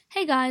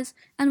Hey guys,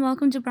 and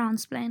welcome to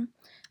Brownsplain.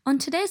 On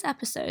today's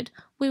episode,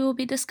 we will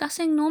be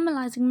discussing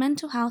normalising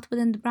mental health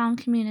within the Brown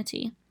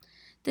community.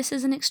 This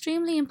is an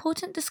extremely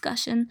important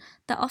discussion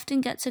that often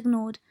gets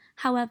ignored.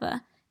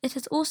 However, it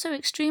is also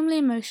extremely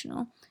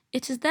emotional.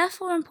 It is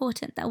therefore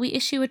important that we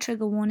issue a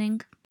trigger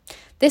warning.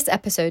 This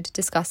episode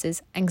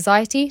discusses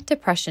anxiety,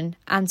 depression,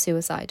 and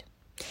suicide.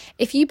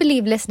 If you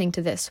believe listening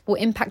to this will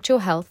impact your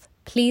health,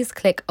 please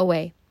click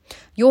away.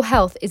 Your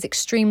health is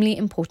extremely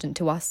important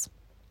to us.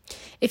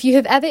 If you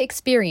have ever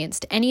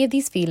experienced any of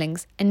these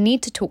feelings and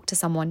need to talk to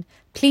someone,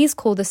 please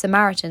call the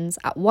Samaritans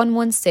at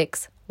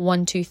 116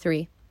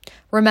 123.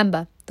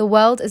 Remember, the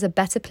world is a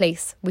better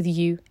place with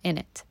you in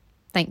it.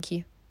 Thank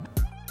you.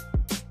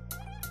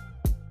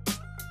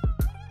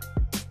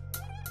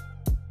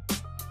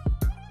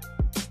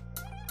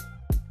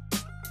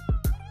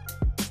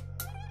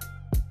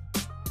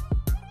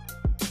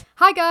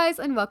 Hi guys,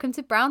 and welcome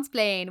to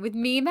Brownsplain with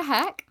me,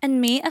 Mehek. And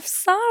me,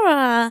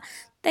 Afsara.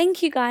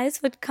 Thank you guys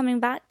for coming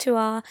back to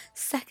our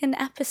second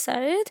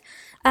episode.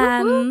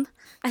 I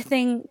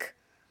think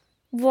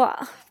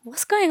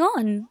what's going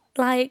on?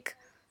 I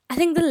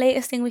think the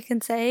latest thing we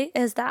can say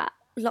is that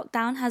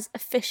lockdown has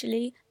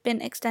officially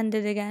been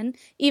extended again.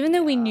 Even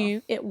though we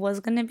knew it was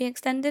going to be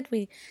extended,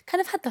 we kind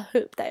of had the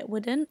hope that it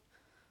wouldn't.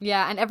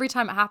 Yeah, and every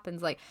time it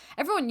happens,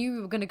 everyone knew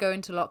we were going to go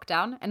into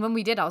lockdown. And when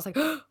we did, I was like,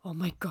 oh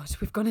my God,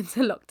 we've gone into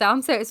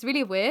lockdown. So it's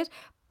really weird.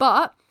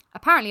 But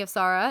apparently,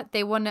 Sarah,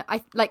 they want to,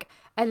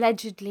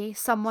 allegedly,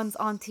 someone's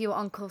auntie or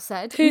uncle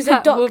said. Who's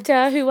a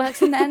doctor who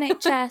works in the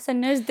NHS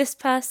and knows this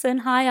person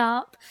high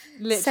up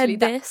said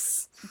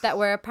this. That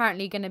we're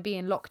apparently going to be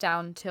in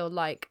lockdown till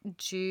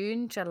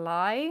June,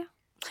 July.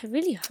 I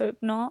really hope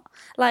not.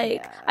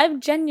 I've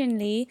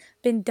genuinely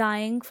been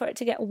dying for it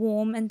to get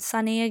warm and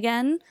sunny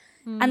again.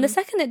 And the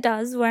second it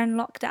does, we're in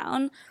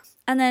lockdown.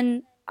 And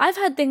then I've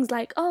had things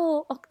like,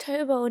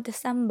 October or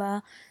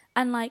December.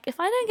 And if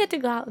I don't get to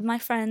go out with my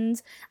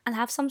friends and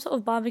have some sort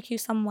of barbecue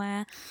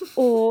somewhere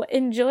or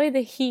enjoy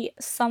the heat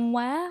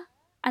somewhere,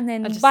 and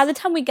then by the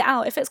time we get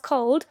out, if it's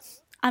cold,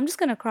 I'm just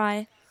going to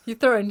cry. You're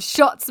throwing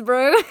shots,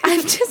 bro.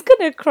 I'm just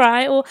going to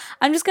cry, or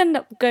I'm just going to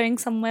end up going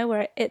somewhere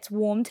where it's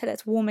warm till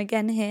it's warm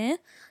again here,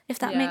 if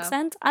that makes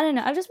sense. I don't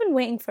know. I've just been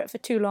waiting for it for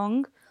too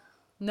long.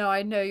 No,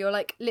 I know. You're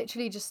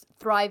literally just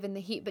thrive in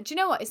the heat. But do you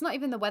know what? It's not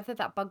even the weather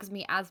that bugs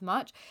me as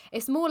much.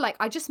 It's more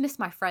I just miss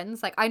my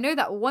friends. I know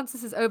that once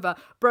this is over,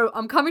 bro,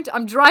 I'm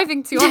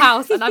driving to your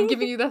house and I'm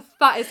giving you the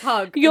fattest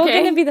hug. You're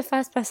going to be the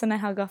first person I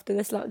hug after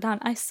this lockdown,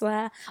 I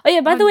swear. Oh yeah,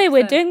 by the way,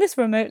 we're doing this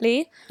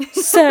remotely.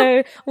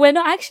 So we're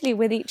not actually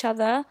with each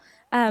other.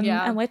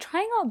 And we're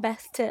trying our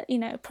best to,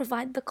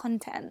 provide the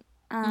content.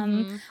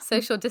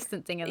 Social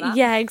distancing and that.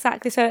 Yeah,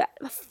 exactly. So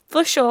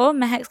for sure,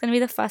 Mehek's going to be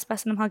the first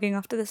person I'm hugging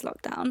after this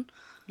lockdown.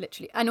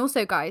 Literally. And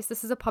also, guys,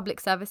 this is a public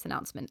service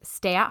announcement.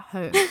 Stay at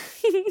home.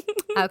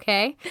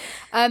 Okay?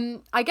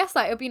 I guess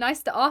it would be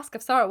nice to ask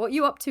Afsara, what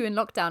you up to in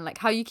lockdown?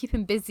 How you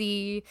keeping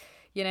busy?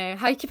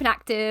 How you keeping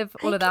active?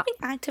 All of that.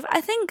 Active.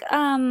 I think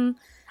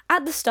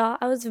at the start,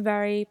 I was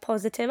very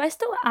positive. I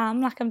still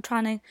am. I'm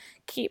trying to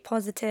keep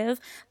positive.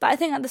 But I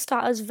think at the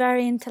start, I was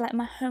very into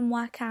my home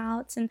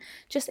workouts and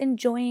just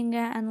enjoying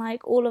it and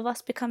all of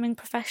us becoming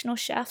professional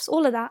chefs.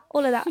 All of that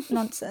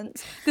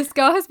nonsense. This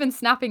girl has been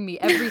snapping me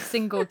every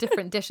single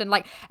different dish. And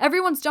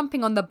everyone's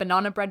jumping on the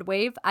banana bread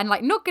wave. And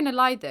not going to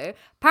lie though,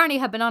 apparently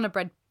her banana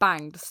bread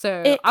banged.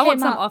 So I want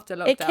some after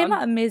lockdown. It came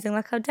out amazing.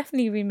 I'll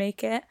definitely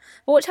remake it.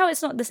 But watch how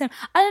it's not the same.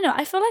 I don't know.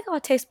 I feel our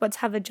taste buds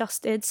have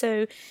adjusted.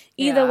 So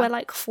either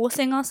we're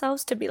forcing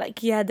ourselves to be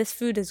this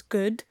food is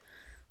good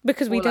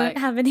because we don't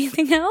have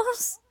anything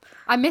else.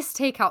 I miss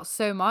takeout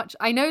so much.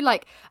 I know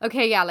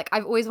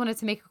I've always wanted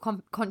to make a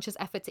conscious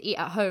effort to eat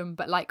at home,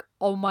 but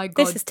oh my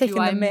God, this is taking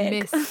the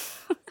mic.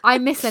 I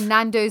miss a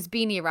Nando's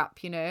beanie wrap,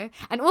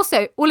 And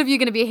also, all of you are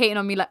going to be hating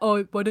on me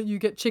why don't you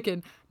get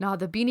chicken? No,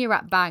 the beanie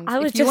wrap bangs. I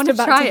was just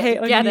about to hate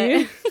on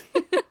you.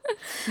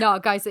 No,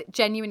 guys, it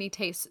genuinely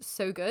tastes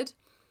so good.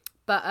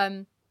 But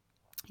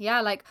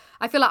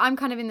I feel I'm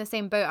kind of in the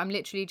same boat. I'm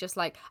literally just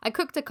I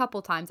cooked a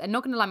couple times and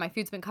not gonna lie, my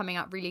food's been coming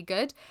out really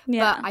good.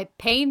 Yeah. But I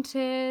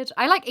painted.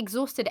 I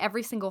exhausted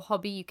every single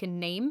hobby you can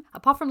name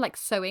apart from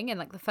sewing in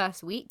the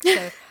first week.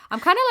 So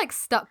I'm kind of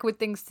stuck with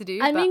things to do.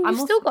 I mean, you've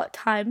still got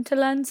time to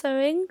learn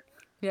sewing.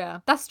 Yeah,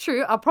 that's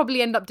true. I'll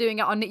probably end up doing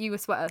it. I'll knit you a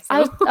sweater. So. I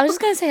was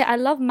just gonna say I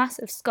love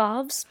massive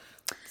scarves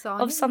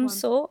of some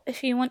sort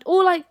if you want.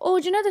 Or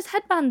do you know those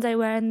headbands I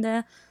wear in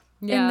the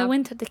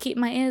winter to keep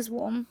my ears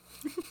warm?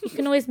 You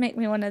can always make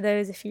me one of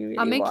those if you really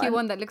want. I'll make you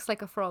one that looks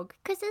like a frog.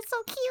 Because it's so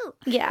cute.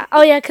 Yeah.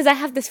 Oh, yeah, because I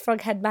have this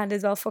frog headband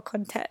as well for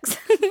context.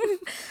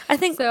 I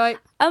think... So I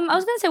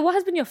was going to say, what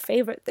has been your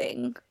favourite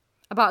thing?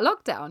 About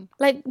lockdown?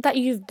 That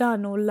you've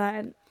done or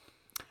learned?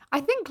 I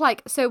think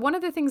so one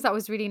of the things that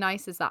was really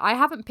nice is that I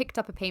haven't picked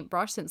up a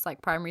paintbrush since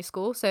primary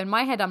school. So in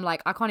my head, I'm I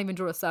can't even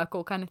draw a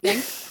circle kind of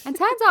thing. And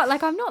turns out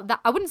I'm not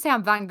that, I wouldn't say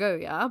I'm Van Gogh,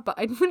 yeah, but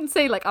I wouldn't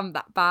say I'm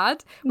that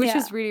bad, which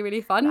is really,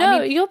 really fun.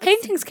 No, your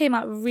paintings came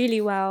out really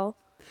well.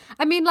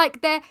 I mean,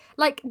 like, they're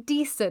like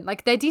decent.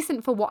 Like, they're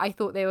decent for what I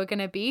thought they were going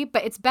to be,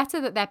 but it's better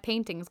that they're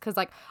paintings because,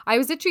 like, I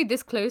was literally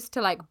this close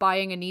to like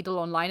buying a needle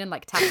online and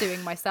like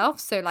tattooing myself.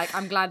 So, like,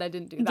 I'm glad I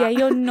didn't do Yeah, that.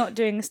 you're not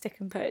doing a stick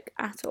and poke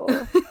at all.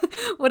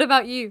 What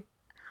about you?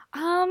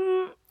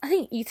 I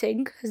think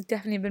eating has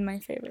definitely been my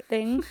favorite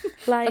thing.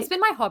 Like, That's been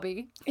my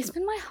hobby. it's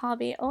been my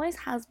hobby. It always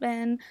has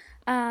been.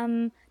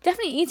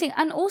 Definitely eating,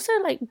 and also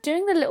like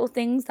doing the little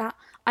things that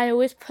I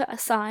always put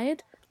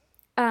aside.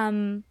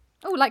 Oh,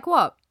 like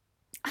what?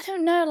 I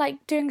don't know,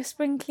 like doing a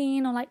spring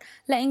clean or like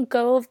letting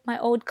go of my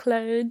old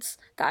clothes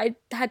that I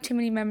had too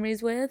many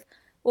memories with,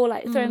 or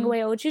like throwing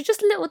away old shoes.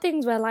 Just little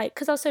things where like,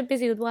 because I was so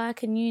busy with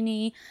work and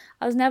uni,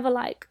 I was never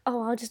like,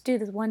 oh, I'll just do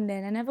this one day,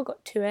 and I never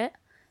got to it.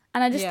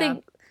 And I just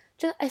think,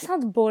 just it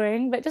sounds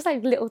boring, but just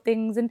like little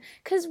things, and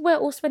because we're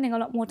all spending a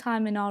lot more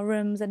time in our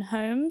rooms and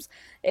homes,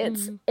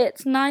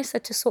 it's nicer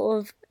to sort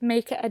of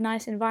make it a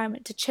nice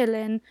environment to chill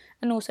in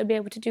and also be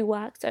able to do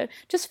work. So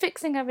just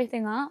fixing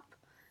everything up.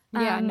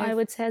 I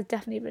would say has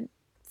definitely been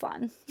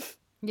fun.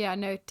 Yeah,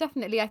 no,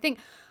 definitely. I think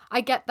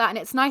I get that. And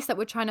it's nice that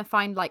we're trying to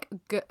find like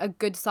a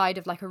good side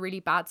of like a really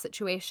bad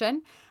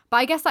situation. But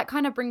I guess that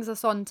kind of brings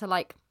us on to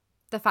like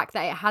the fact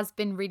that it has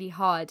been really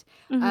hard,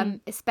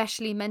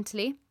 especially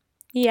mentally.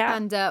 Yeah.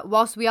 And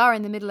whilst we are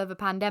in the middle of a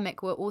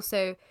pandemic, we're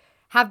also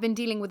have been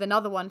dealing with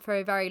another one for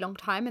a very long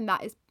time. And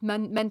that is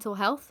mental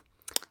health.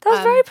 That was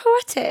very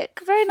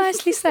poetic. Very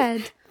nicely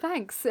said.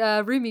 Thanks.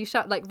 Rumi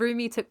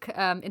took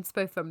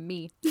inspo from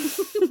me.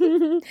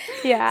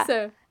 Yeah.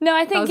 So no,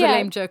 I think that was a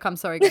lame joke. I'm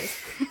sorry, guys.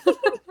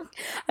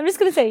 I'm just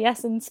gonna say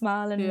yes and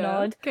smile and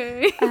nod.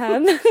 Okay.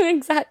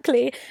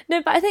 Exactly.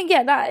 No, but I think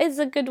that is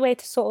a good way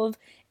to sort of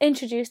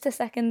introduce the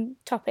second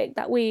topic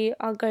that we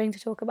are going to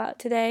talk about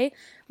today,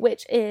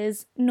 which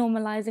is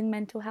normalising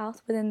mental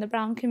health within the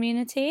brown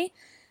community.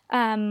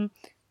 I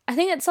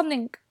think it's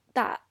something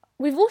that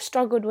we've all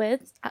struggled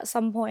with at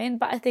some point,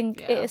 but I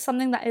think it is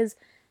something that is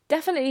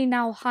definitely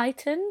now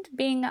heightened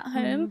being at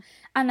home,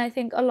 and I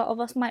think a lot of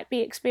us might be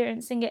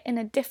experiencing it in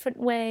a different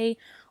way,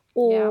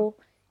 or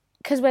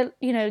because we're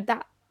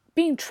that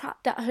being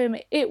trapped at home,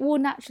 it will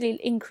naturally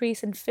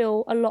increase and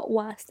feel a lot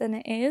worse than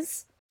it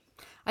is.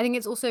 I think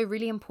it's also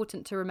really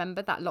important to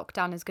remember that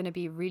lockdown is going to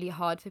be really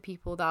hard for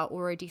people that are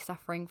already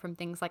suffering from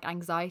things like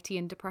anxiety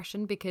and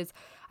depression, because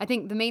I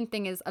think the main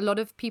thing is a lot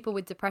of people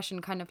with depression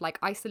kind of like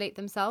isolate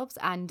themselves,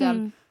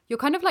 and you're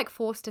kind of like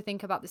forced to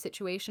think about the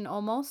situation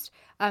almost.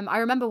 I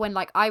remember when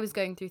like I was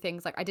going through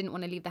things like I didn't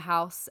want to leave the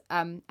house,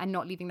 and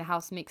not leaving the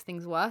house makes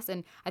things worse.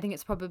 And I think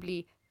it's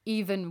probably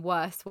even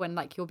worse when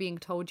like you're being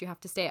told you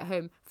have to stay at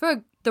home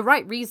for the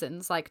right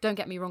reasons. Like, don't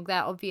get me wrong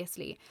there,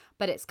 obviously,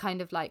 but it's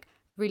kind of like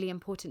really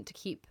important to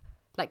keep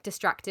like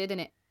distracted,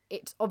 and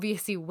it's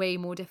obviously way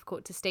more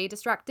difficult to stay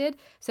distracted.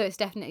 So it's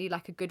definitely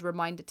like a good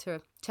reminder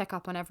to check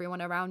up on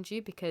everyone around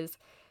you, because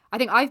I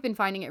think I've been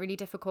finding it really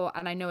difficult,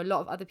 and I know a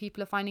lot of other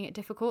people are finding it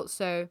difficult.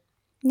 So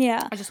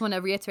yeah, I just want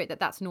to reiterate that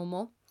that's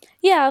normal.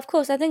 Yeah, of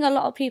course. I think a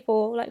lot of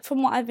people, like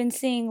from what I've been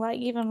seeing, like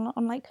even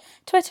on like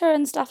Twitter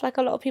and stuff, like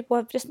a lot of people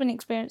have just been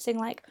experiencing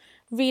like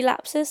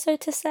relapses, so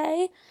to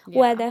say,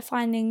 where they're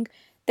finding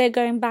they're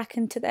going back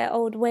into their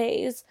old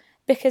ways.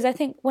 Because I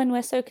think when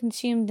we're so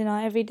consumed in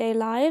our everyday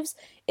lives,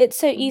 it's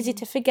so easy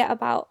to forget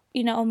about,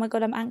 oh my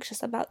God, I'm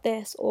anxious about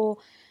this, or,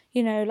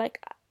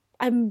 like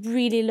I'm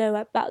really low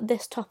about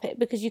this topic,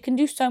 because you can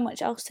do so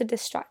much else to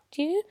distract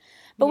you.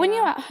 But when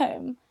you're at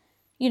home,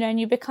 and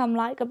you become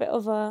like a bit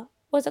of a,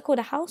 what's it called,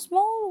 a house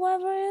mole,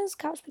 whatever it is,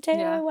 couch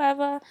potato,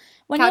 whatever.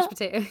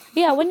 Potato.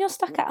 Yeah, when you're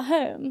stuck at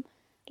home,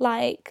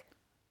 like,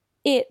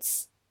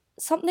 it's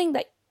something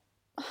that,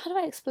 how do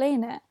I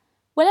explain it?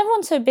 When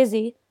everyone's so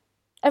busy,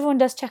 everyone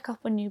does check up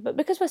on you, but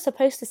because we're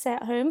supposed to stay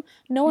at home,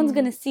 no one's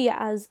going to see it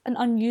as an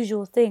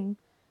unusual thing.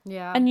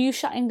 Yeah. And you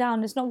shutting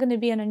down is not going to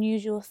be an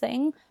unusual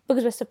thing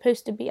because we're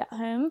supposed to be at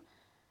home.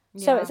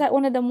 So it's like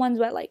one of them ones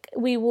where like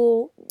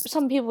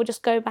some people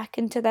just go back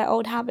into their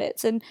old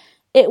habits, and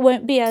it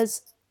won't be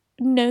as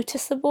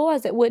noticeable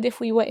as it would if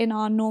we were in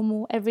our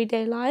normal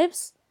everyday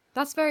lives.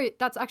 That's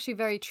actually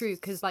very true,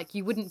 because like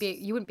you wouldn't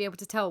be able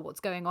to tell what's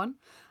going on.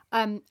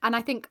 And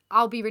I think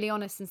I'll be really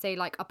honest and say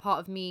like a part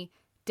of me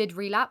did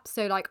relapse.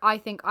 So like I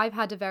think I've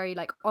had a very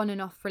like on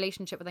and off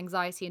relationship with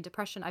anxiety and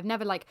depression. I've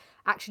never like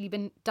actually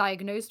been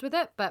diagnosed with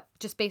it, but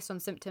just based on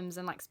symptoms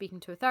and like speaking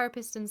to a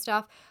therapist and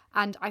stuff.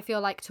 And I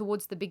feel like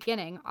towards the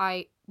beginning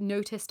I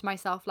noticed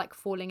myself like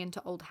falling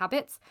into old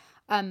habits,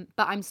 but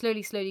I'm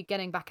slowly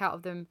getting back out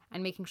of them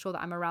and making sure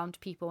that I'm around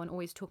people and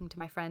always talking to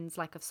my friends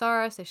like of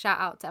Sarah. So shout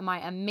out to my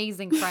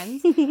amazing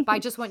friends. But I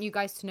just want you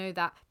guys to know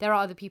that there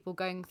are other people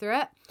going through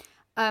it,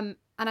 and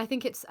I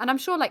think and I'm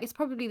sure like it's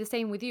probably the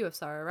same with you, of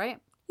Sarah, right?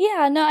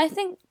 Yeah, no, I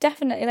think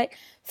definitely, like,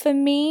 for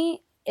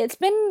me, it's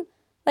been,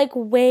 like,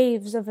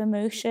 waves of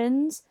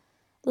emotions.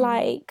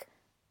 Like,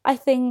 I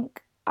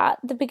think at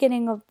the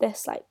beginning of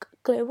this, like,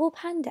 global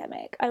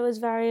pandemic, I was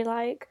very,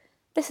 like,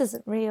 this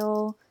isn't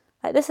real.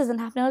 Like, this isn't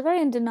happening. I was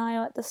very in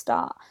denial at the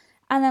start.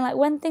 And then, like,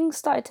 when things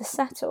started to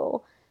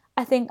settle,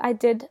 I think I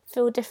did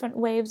feel different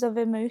waves of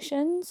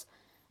emotions,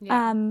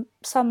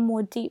 some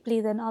more deeply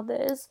than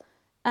others.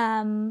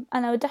 And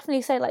I would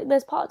definitely say, like,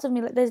 there's parts of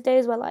me, like, there's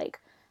days where, like,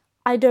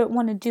 I don't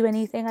want to do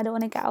anything, I don't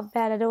want to get out of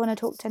bed, I don't want to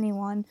talk to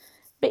anyone.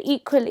 But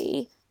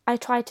equally, I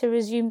try to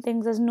resume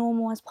things as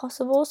normal as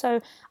possible.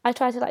 So I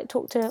try to, like,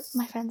 talk to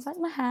my friends like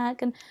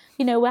Mahak, and,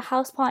 you know, we're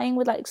house partying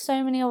with, like,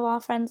 so many of our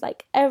friends,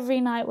 like,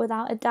 every night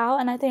without a doubt.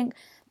 And I think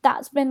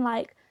that's been,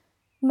 like,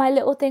 my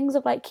little things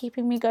of, like,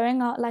 keeping me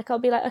going. I'll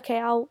be like, okay,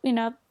 I'll, you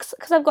know,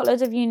 because I've got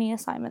loads of uni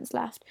assignments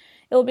left,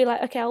 it will be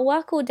like, okay, I'll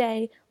work all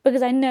day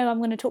because I know I'm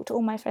going to talk to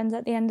all my friends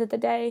at the end of the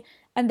day,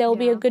 and there'll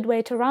be a good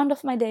way to round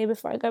off my day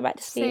before I go back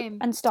to sleep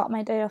and start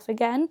my day off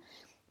again.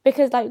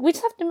 Because, like, we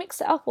just have to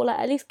mix it up, or, like,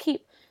 at least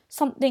keep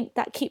something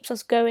that keeps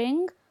us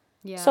going.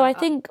 So I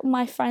think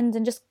my friends,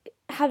 and just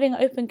having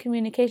open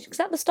communication, because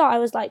at the start I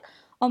was like,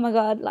 oh my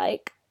god,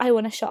 like, I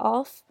want to shut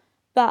off,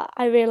 but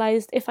I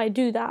realized if I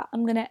do that,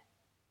 I'm going to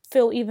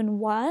feel even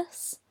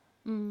worse.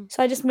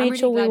 So I just made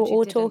sure we were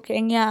all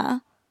talking. Yeah,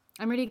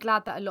 I'm really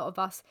glad that a lot of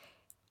us,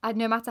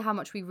 no matter how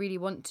much we really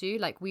want to,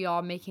 like, we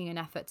are making an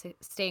effort to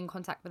stay in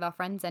contact with our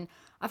friends. And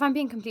if I'm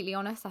being completely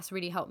honest, that's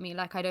really helped me.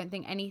 Like, I don't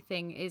think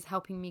anything is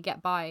helping me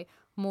get by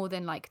more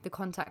than, like, the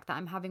contact that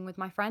I'm having with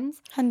my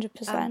friends.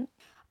 100%.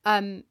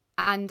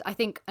 And I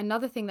think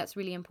another thing that's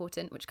really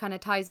important, which kind of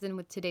ties in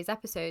with today's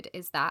episode,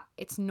 is that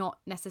it's not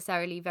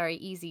necessarily very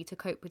easy to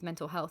cope with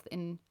mental health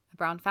in a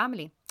brown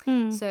family.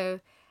 So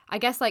I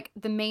guess, like,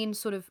 the main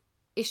sort of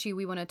issue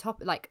we want to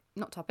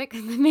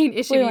the main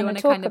issue we want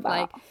to kind of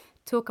like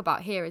talk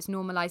about here is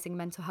normalising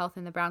mental health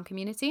in the brown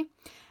community.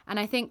 And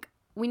I think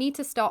we need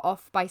to start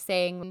off by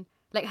saying,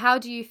 like, how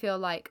do you feel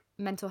like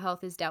mental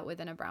health is dealt with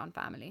in a brown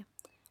family?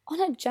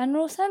 On a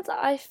general sense,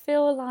 I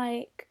feel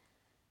like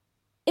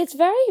it's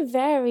very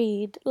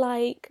varied.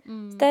 Like,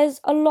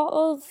 there's a lot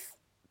of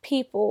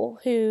people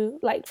who,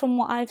 like, from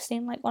what I've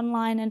seen, like,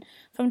 online and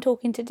from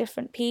talking to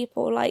different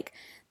people, like,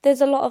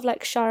 there's a lot of,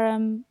 like,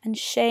 sharam and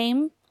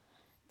shame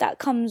that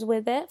comes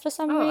with it for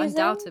some reason.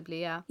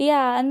 Undoubtedly, yeah.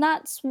 Yeah, and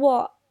that's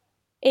what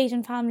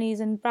Asian families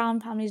and brown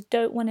families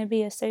don't want to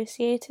be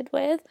associated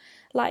with.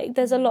 Like,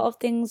 there's a lot of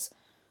things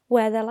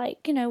where they're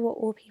like, you know,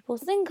 what will people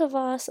think of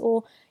us?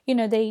 Or, you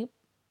know, they,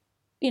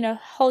 you know,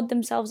 hold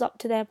themselves up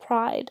to their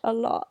pride a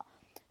lot.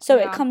 So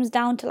it comes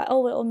down to, like,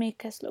 oh, it will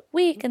make us look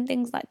weak and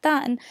things like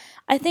that. And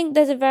I think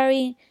there's a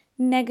very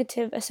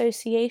negative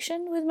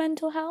association with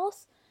mental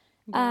health.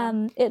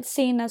 It's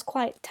seen as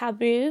quite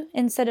taboo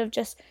instead of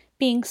just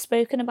being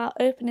spoken about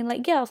openly.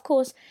 Like, yeah, of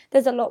course,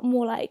 there's a lot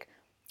more, like,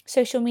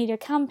 social media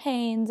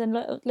campaigns and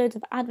loads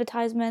of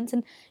advertisements,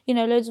 and, you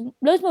know,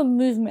 loads more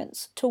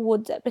movements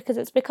towards it because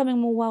it's becoming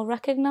more well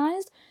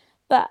recognized.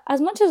 But as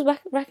much as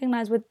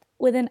recognized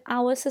within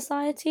our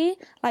society,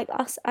 like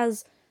us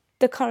as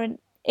the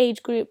current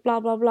age group, blah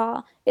blah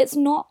blah, it's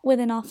not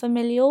within our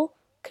familial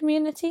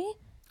community.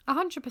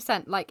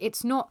 100%. Like,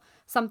 it's not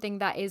something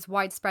that is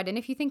widespread. And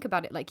if you think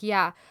about it, like,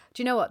 yeah,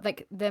 do you know what,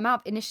 like, the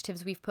amount of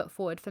initiatives we've put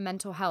forward for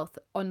mental health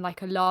on,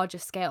 like, a larger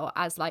scale,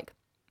 as, like,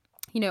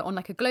 you know, on,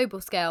 like, a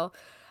global scale,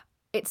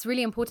 it's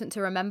really important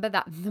to remember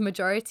that the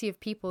majority of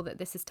people that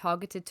this is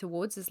targeted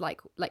towards is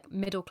like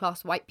middle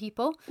class white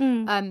people.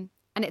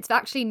 And it's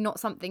actually not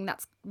something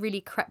that's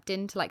really crept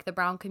into, like, the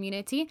brown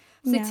community.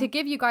 So to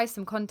give you guys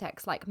some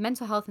context, like,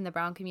 mental health in the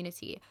brown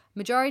community,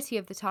 majority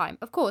of the time,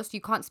 of course, you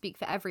can't speak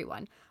for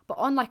everyone, but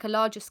on, like, a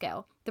larger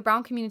scale, the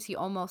brown community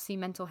almost see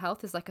mental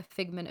health as, like, a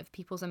figment of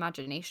people's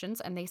imaginations.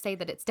 And they say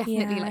that it's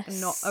definitely like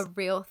not a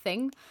real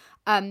thing.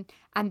 And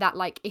that,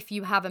 like, if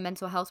you have a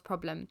mental health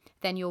problem,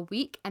 then you're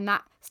weak. And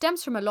that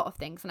stems from a lot of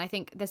things. And I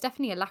think there's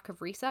definitely a lack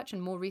of research,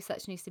 and more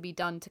research needs to be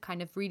done to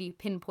kind of really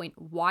pinpoint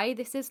why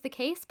this is the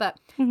case. But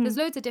there's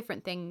loads of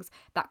different things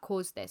that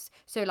cause this.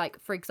 So, like,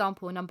 for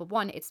example, number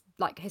one, it's,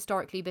 like,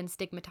 historically been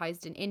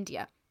stigmatized in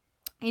India.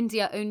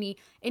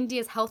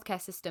 India's healthcare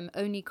system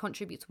only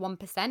contributes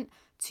 1%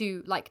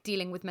 to, like,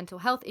 dealing with mental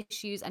health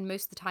issues, and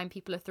most of the time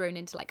people are thrown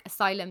into, like,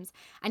 asylums.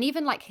 And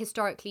even, like,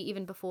 historically,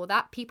 even before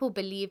that, people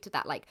believed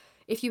that, like,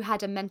 if you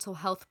had a mental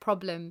health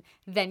problem,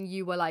 then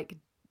you were like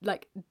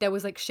there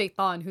was, like,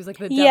 shaitan, who's, like,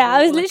 the devil. Yeah,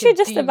 I was or, like, literally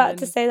just demon. about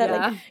to say that,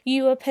 like,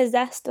 you were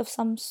possessed of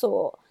some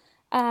sort.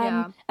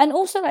 And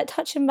also, like,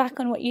 touching back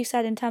on what you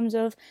said in terms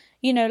of,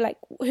 you know, like,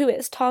 who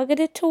it's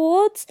targeted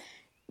towards,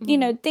 you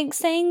know,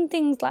 saying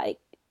things like,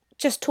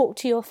 just talk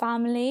to your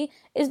family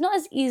is not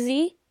as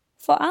easy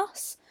for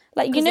us.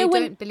 Like, you know, they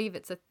don't believe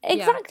it's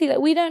exactly, like,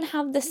 we don't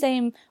have the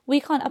same,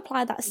 we can't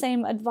apply that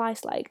same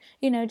advice, like,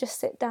 you know, just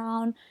sit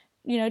down,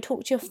 you know,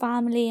 talk to your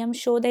family, I'm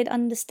sure they'd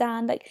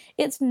understand. Like,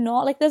 it's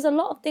not, like, there's a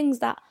lot of things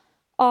that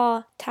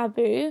are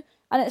taboo,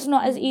 and it's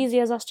not as easy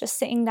as us just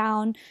sitting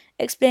down,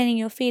 explaining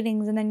your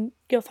feelings, and then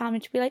your family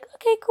to be like,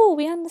 okay, cool,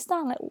 we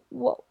understand,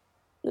 like,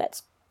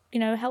 let's, you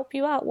know, help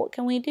you out, what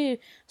can we do,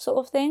 sort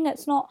of thing.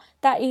 It's not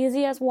that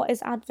easy as what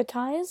is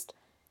advertised.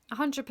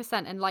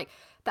 100%. And, like,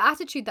 the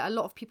attitude that a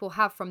lot of people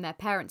have from their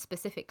parents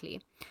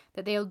specifically,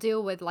 that they'll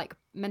deal with, like,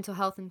 mental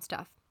health and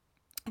stuff,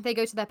 if they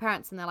go to their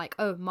parents and they're like,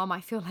 oh, mom, I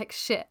feel like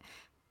shit,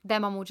 their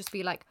mom will just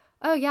be like,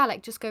 oh yeah,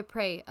 like, just go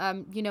pray,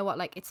 you know what,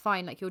 like, it's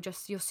fine, like, you're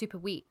super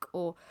weak,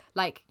 or,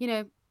 like, you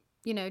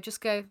know,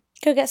 just go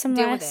get some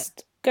deal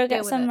rest. go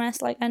get some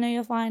rest, like I know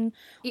you're fine.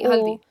 Eat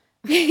haldi.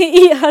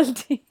 Eat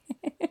haldi.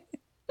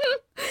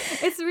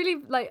 It's really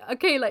like,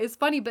 okay, like it's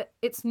funny, but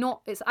it's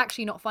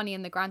actually not funny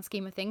in the grand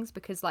scheme of things,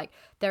 because like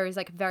there is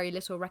like very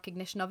little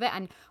recognition of it.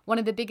 And one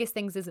of the biggest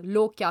things is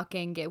log kya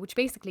kahenge, which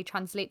basically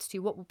translates to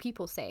what will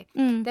people say.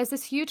 There's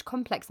this huge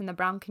complex in the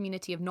brown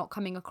community of not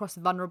coming across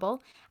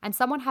vulnerable, and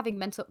someone having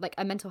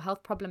a mental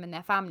health problem in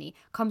their family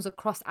comes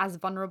across as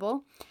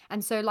vulnerable.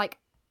 And so like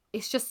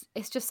it's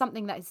just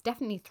something that is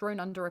definitely thrown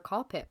under a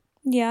carpet.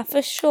 Yeah,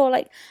 for sure.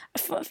 Like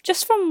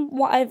just from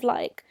what I've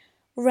like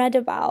read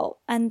about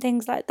and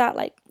things like that,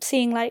 like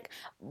seeing like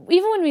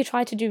even when we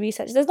try to do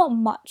research, there's not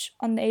much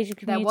on the Asian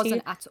community. There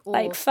wasn't at all.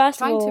 Like first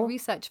trying of all, to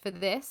research for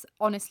this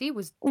honestly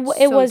was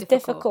it was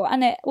difficult.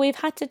 and we've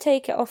had to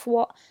take it off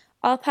what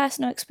our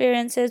personal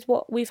experiences,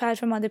 what we've heard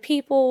from other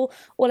people,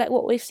 or like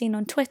what we've seen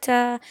on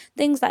Twitter,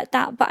 things like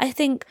that. But I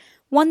think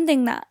one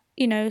thing that,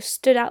 you know,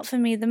 stood out for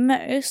me the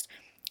most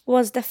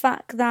was the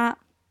fact that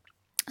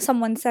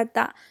someone said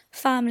that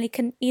family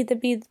can either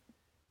be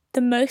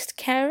the most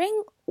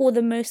caring or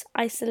the most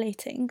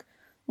isolating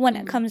when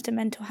it comes to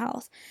mental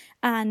health.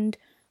 And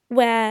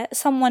where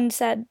someone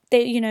said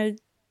they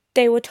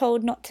were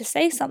told not to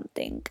say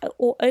something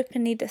or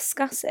openly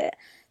discuss it,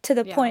 to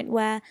the point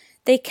where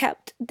they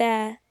kept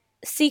their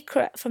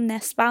secret from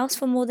their spouse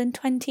for more than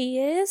 20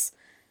 years.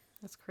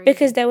 That's crazy.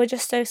 Because they were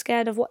just so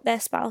scared of what their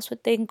spouse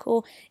would think,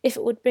 or if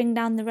it would bring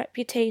down the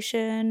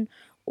reputation,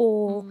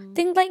 or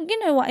things like, you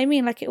know what I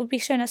mean, like it would be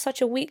shown as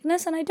such a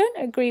weakness. And I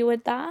don't agree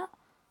with that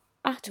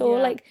at all.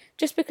 Like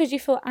just because you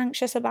feel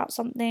anxious about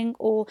something,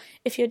 or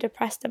if you're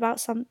depressed about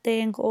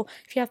something, or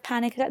if you have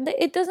panic attack,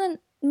 it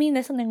doesn't mean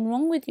there's something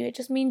wrong with you. It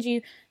just means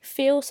you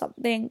feel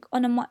something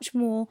on a much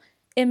more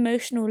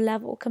emotional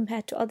level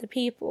compared to other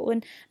people,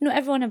 and not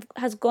everyone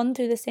has gone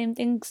through the same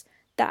things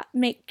that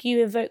make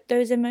you evoke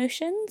those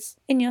emotions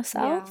in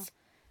yourself.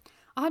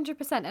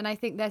 100%. And I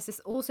think there's this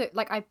also,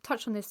 like I've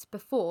touched on this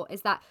before,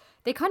 is that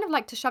they kind of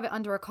like to shove it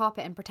under a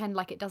carpet and pretend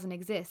like it doesn't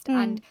exist.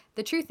 And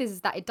the truth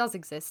is that it does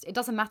exist. It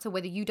doesn't matter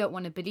whether you don't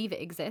want to believe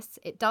it exists.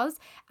 It does.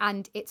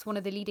 And it's one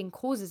of the leading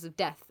causes of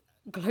death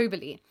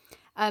globally.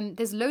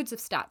 There's loads of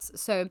stats.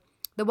 So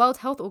the World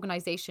Health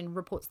Organization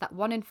reports that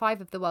 1 in 5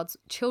 of the world's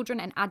children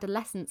and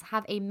adolescents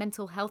have a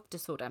mental health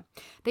disorder.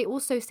 They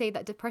also say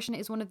that depression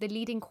is one of the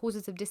leading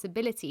causes of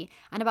disability,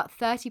 and about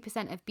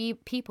 30% of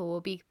people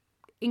will be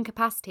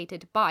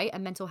incapacitated by a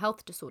mental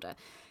health disorder.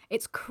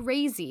 It's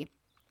crazy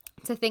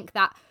to think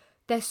that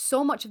there's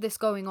so much of this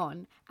going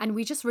on and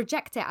we just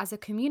reject it as a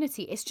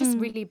community. It's just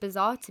really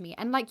bizarre to me.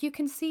 And like you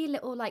can see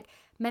little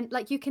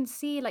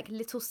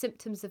little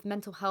symptoms of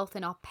mental health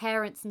in our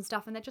parents and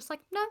stuff, and they're just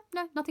like, no,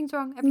 nothing's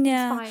wrong,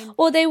 everything's fine.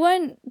 Or they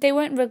won't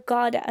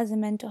regard it as a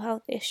mental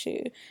health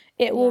issue.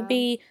 It will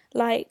be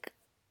like,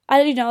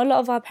 a lot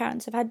of our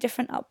parents have had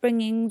different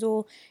upbringings,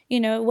 or,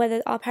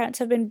 whether our parents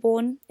have been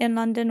born in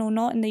London or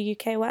not, in the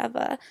UK,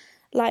 whatever.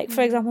 Like,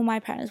 for example, my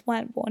parents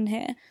weren't born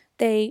here.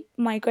 They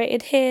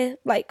migrated here,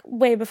 like,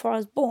 way before I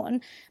was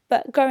born.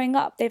 But growing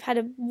up, they've had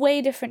a way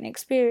different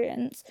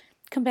experience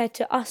compared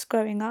to us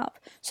growing up.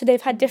 So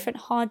they've had different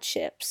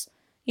hardships,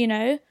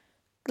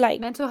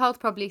 Like, mental health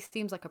probably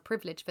seems like a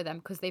privilege for them,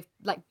 because they've,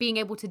 like, being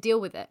able to deal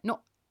with it,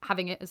 not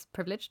having it as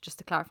privilege, just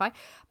to clarify,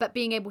 but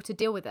being able to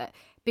deal with it,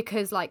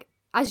 because, like,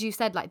 as you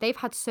said, like they've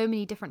had so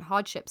many different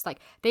hardships. Like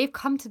they've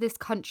come to this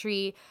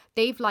country,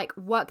 they've like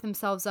worked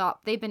themselves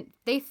up, they've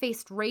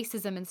faced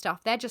racism and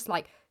stuff. They're just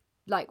like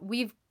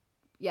we've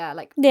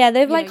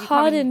they've like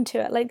hardened to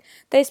it. Like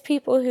there's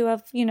people who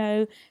have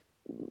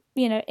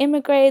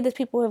immigrated, there's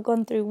people who have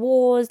gone through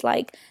wars.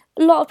 Like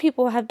a lot of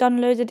people have done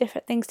loads of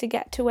different things to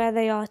get to where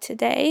they are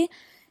today,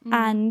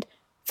 and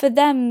for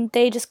them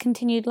they just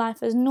continued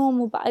life as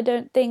normal. But I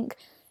don't think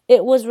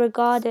it was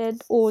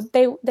regarded, or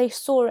they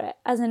saw it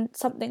as in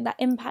something that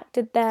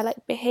impacted their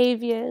like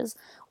behaviors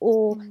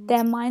or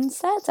their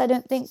mindsets. I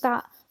don't think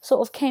that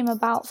sort of came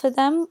about for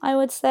them, I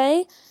would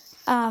say.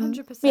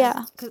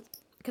 100%.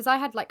 Because I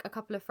had like a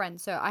couple of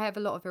friends, so I have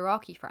a lot of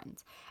Iraqi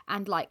friends,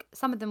 and like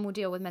some of them will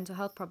deal with mental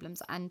health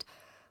problems. And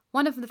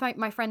one of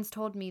my friends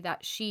told me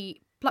that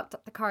she plucked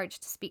up the courage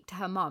to speak to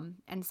her mum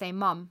and say,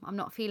 "Mum, I'm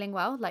not feeling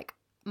well. Like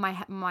my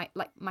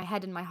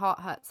head and my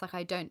heart hurts. Like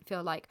I don't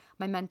feel like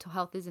my mental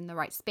health is in the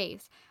right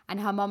space." And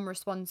her mum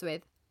responds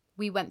with,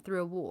 "We went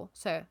through a war."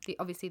 So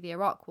obviously the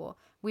Iraq war.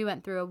 "We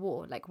went through a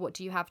war. Like, what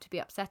do you have to be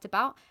upset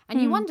about?"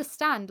 And you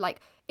understand, like,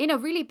 in a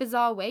really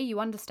bizarre way, you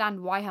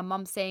understand why her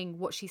mum's saying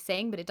what she's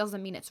saying, but it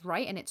doesn't mean it's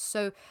right. And it's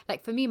so,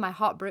 like, for me, my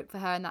heart broke for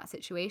her in that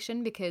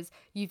situation, because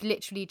you've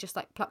literally just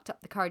like plucked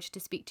up the courage to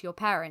speak to your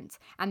parents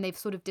and they've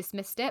sort of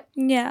dismissed it.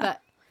 Yeah.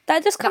 But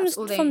that just comes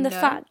from the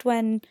fact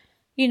when,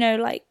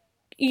 like,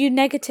 you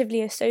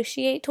negatively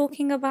associate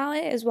talking about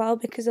it as well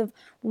because of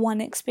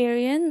one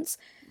experience.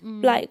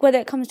 Like whether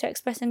it comes to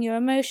expressing your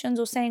emotions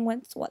or saying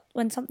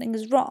when something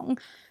is wrong,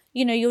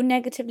 you'll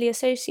negatively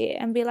associate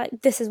and be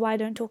like, this is why I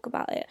don't talk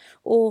about it,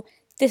 or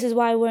this is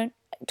why I won't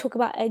talk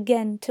about it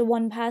again to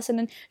one person.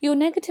 And you'll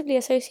negatively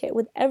associate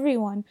with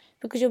everyone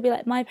because you'll be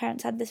like, my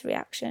parents had this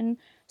reaction,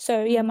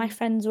 So yeah, my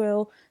friends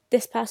will,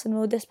 this person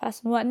will,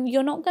 and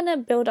you're not going to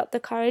build up the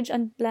courage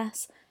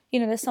unless, you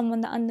know, there's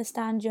someone that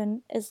understands you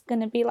and is going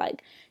to be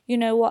like, you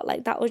know what,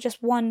 like that was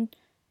just one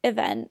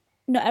event.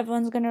 Not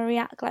everyone's going to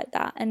react like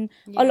that. And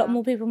a lot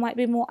more people might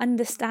be more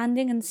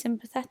understanding and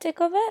sympathetic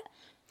of it.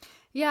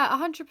 Yeah,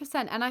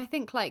 100%. And I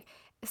think like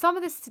some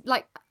of this,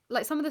 like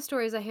some of the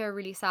stories I hear are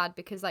really sad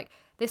because like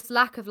this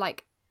lack of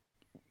like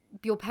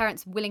your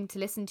parents willing to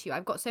listen to you.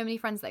 I've got so many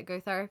friends that go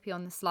therapy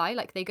on the sly.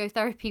 Like they go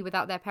therapy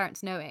without their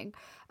parents knowing.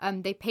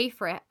 They pay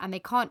for it and they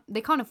can't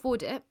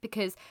afford it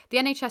because the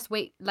NHS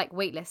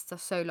wait lists are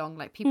so long.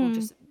 Like people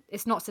just,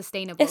 it's not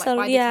sustainable. It's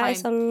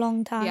it's a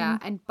long time. Yeah,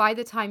 and by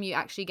the time you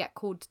actually get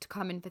called to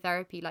come in for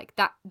therapy, like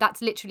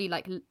that's literally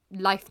like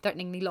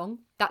life-threateningly long.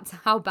 That's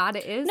how bad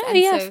it is. No, and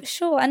yeah, so, for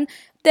sure. And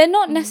they're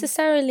not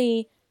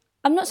necessarily,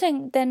 I'm not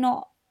saying they're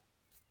not,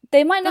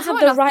 they might not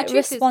have the right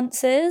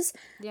responses.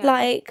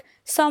 Like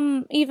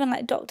some, even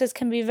like doctors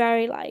can be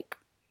very like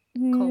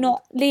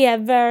cold.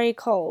 Very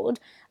cold.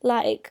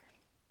 Like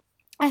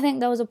I think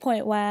there was a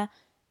point where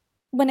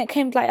when it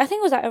came to like, I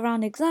think it was like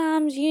around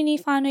exams, uni,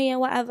 final year,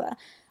 whatever,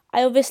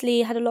 I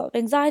obviously had a lot of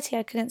anxiety.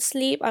 I couldn't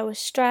sleep. I was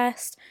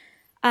stressed.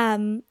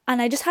 And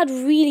I just had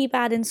really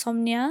bad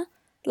insomnia,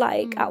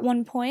 like at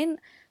one point.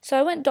 So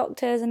I went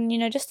doctors and, you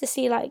know, just to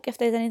see like if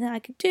there's anything I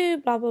could do,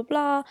 blah, blah,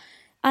 blah.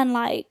 And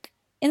like,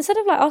 instead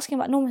of like asking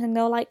about normalising,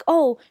 they were like,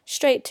 oh,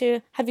 straight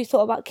to, have you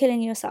thought about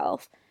killing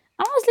yourself?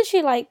 And I was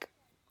literally like,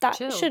 that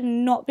should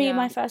not be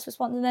my first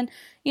response. And then,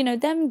 you know,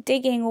 them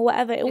digging or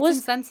whatever, it was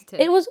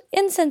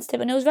insensitive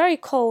and it was very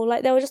cold.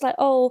 Like they were just like,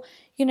 oh,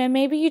 you know,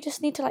 maybe you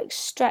just need to like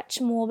stretch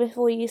more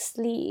before you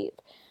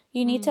sleep.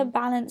 You need to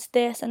balance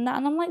this and that.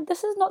 And I'm like,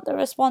 this is not the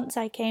response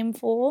I came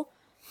for.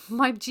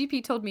 My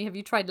GP told me, have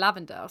you tried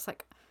lavender? I was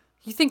like,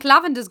 you think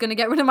lavender's going to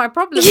get rid of my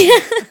problem?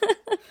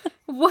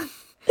 What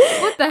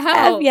the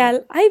hell? Yeah,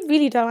 I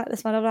really don't like the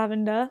smell of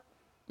lavender.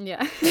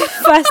 Yeah.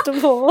 First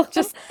of all.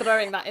 Just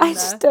throwing that in there. I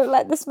just don't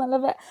like the smell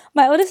of it.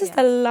 My older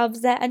sister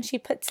loves it and she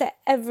puts it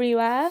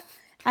everywhere.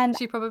 And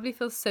she probably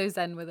feels so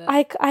zen with it.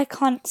 I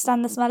can't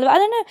stand the smell of it. I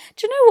don't know.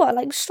 Do you know what?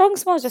 Like strong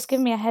smells just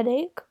give me a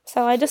headache.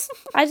 So I just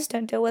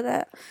don't deal with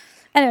it.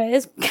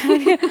 Anyways,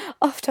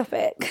 off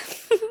topic.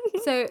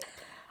 So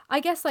I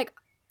guess like,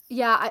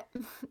 yeah,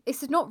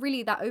 it's not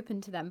really that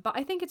open to them. But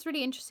I think it's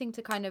really interesting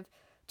to kind of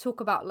talk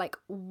about like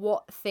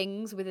what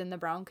things within the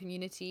brown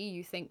community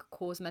you think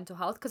cause mental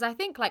health, because I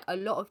think like a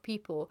lot of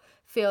people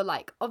feel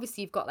like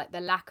obviously you've got like the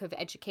lack of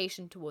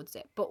education towards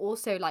it, but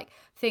also like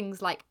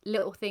things like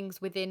little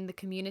things within the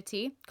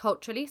community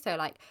culturally, so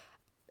like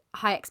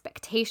high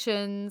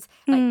expectations,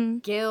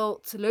 like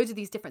guilt, loads of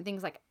these different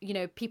things, like, you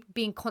know, people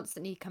being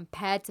constantly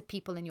compared to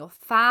people in your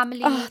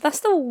family. Oh,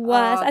 that's the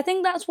worst. I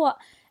think that's what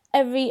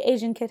every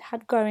Asian kid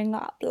had growing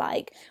up,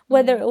 like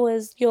whether it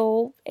was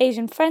your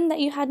Asian friend that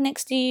you had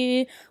next to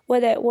you,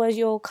 whether it was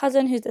your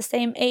cousin who's the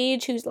same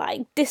age, who's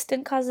like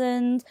distant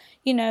cousins,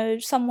 you know,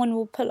 someone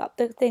will pull up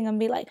the thing and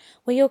be like,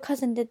 well, your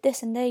cousin did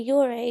this and they're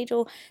your age,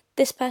 or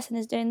this person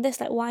is doing this,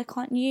 like why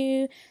can't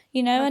you,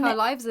 you know? Like and our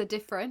lives are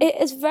different. It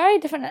is very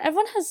different.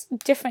 Everyone has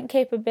different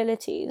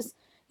capabilities,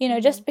 you know.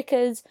 Just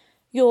because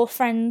your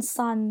friend's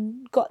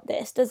son got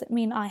this doesn't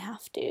mean I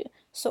have to,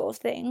 sort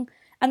of thing.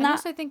 And that,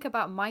 also think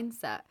about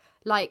mindset.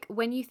 Like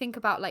when you think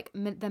about like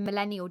the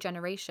millennial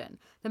generation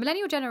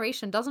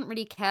doesn't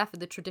really care for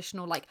the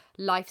traditional like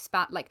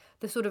lifespan, like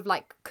the sort of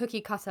like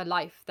cookie cutter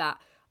life that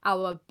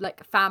our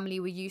like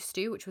family were used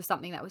to, which was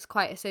something that was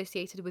quite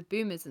associated with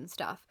boomers and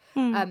stuff.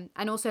 And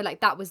also like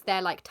that was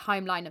their like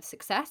timeline of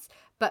success.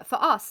 But for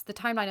us, the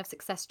timeline of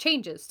success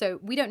changes. So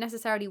we don't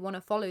necessarily want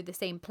to follow the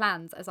same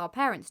plans as our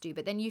parents do.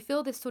 But then you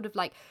feel this sort of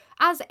like,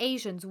 as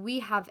Asians,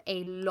 we have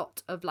a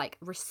lot of like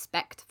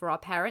respect for our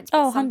parents.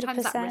 But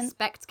sometimes that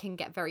respect can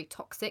get very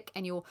toxic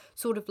and you're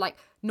sort of like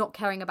not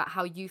caring about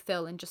how you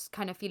feel and just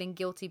kind of feeling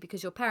guilty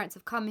because your parents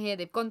have come here,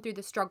 they've gone through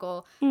the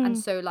struggle. And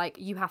so like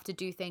you have to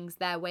do things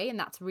their way. And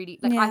that's really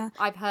like,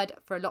 I've heard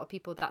for a lot of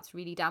people that's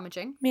really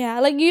damaging. Yeah,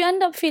 like you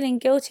end up feeling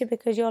guilty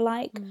because you're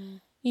like,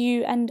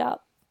 you end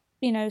up,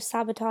 you know,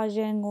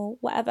 sabotaging or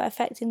whatever,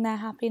 affecting their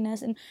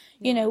happiness. And,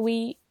 you know,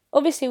 we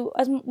obviously,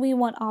 as we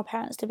want our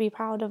parents to be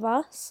proud of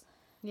us,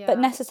 but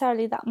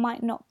necessarily that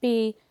might not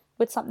be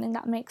with something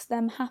that makes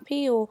them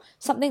happy or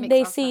something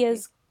they see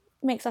as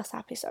makes us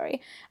happy,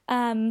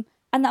 and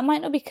that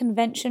might not be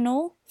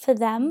conventional for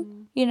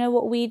them, you know,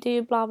 what we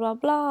do, blah, blah,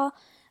 blah.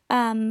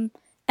 And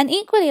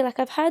equally, like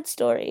I've heard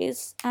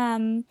stories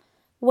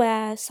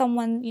where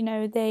someone, you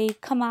know, they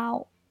come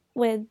out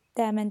with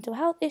their mental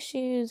health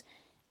issues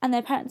and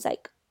their parents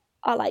like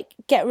are like,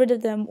 get rid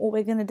of them or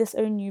we're going to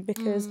disown you,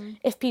 because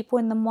if people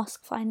in the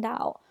mosque find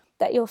out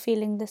that you're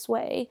feeling this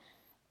way,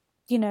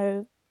 you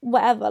know,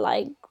 whatever,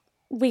 like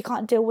we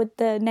can't deal with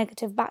the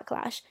negative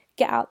backlash,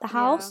 get out the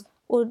house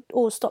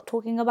or stop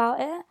talking about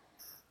it.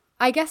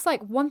 I guess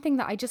like one thing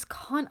that I just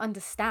can't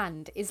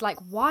understand is like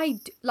why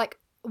like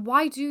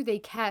why do they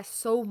care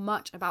so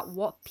much about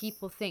what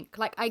people think?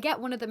 Like, I get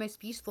one of the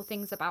most beautiful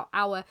things about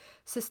our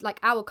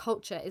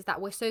culture is that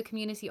we're so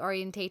community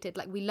orientated.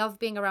 Like, we love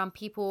being around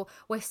people.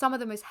 We're some of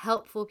the most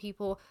helpful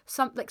people,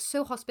 some like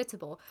so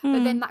hospitable.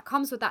 But then that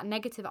comes with that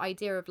negative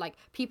idea of like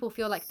people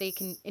feel like they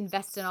can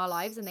invest in our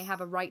lives and they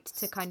have a right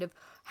to kind of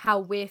how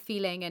we're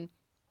feeling and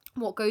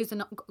what goes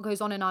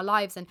on in our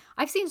lives. And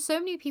I've seen so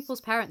many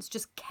people's parents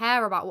just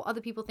care about what other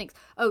people think.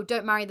 Oh,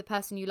 don't marry the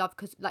person you love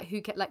because like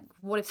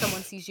what if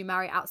someone sees you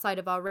marry outside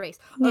of our race?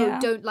 Oh,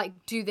 don't like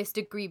do this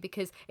degree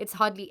because it's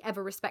hardly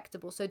ever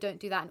respectable, so don't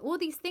do that. And all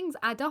these things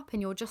add up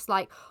and you're just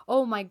like,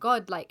 oh my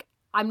god, like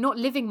I'm not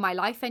living my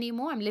life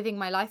anymore, I'm living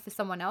my life for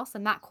someone else,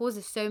 and that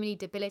causes so many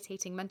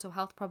debilitating mental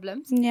health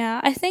problems.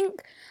 I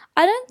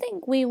don't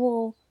think we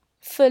will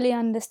fully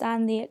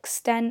understand the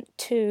extent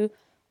to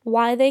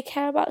why they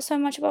care about so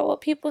much about what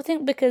people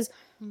think, because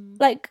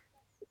like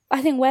I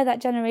think we're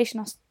that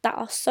generation that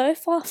are so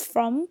far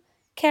from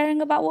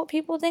caring about what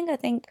people think. I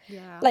think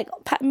like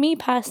me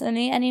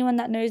personally, anyone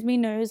that knows me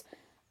knows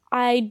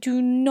I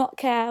do not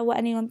care what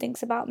anyone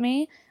thinks about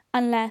me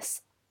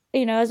unless,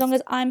 as long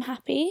as I'm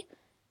happy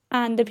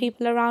and the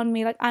people around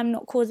me, like I'm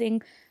not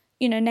causing,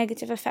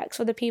 negative effects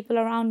for the people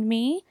around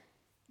me.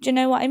 Do you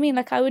know what I mean?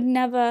 Like, I would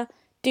never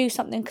do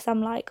something because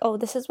I'm like, oh,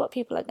 this is what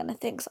people are going to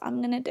think, so I'm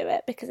going to do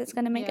it because it's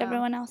going to make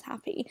everyone else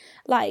happy.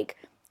 Like,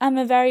 I'm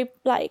a very,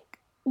 like,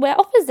 we're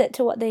opposite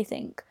to what they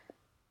think.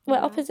 We're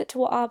opposite to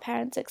what our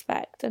parents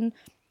expect and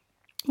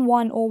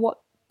want, or what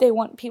they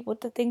want people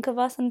to think of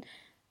us. And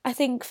I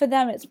think for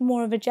them, it's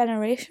more of a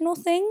generational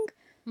thing.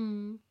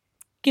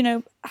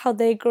 How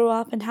they grew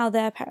up and how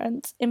their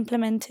parents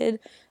implemented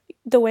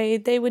the way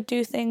they would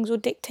do things or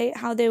dictate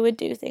how they would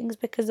do things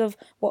because of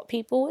what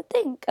people would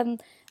think.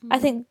 And I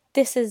think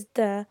this is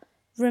the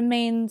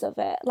remains of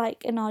it,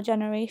 like in our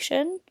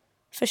generation,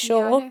 for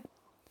sure.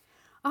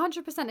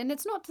 100%. And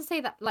it's not to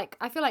say that, like,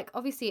 I feel like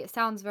obviously it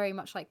sounds very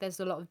much like there's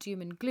a lot of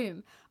doom and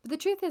gloom, but the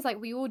truth is,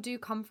 like, we all do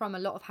come from a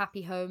lot of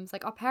happy homes.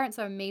 Like, our parents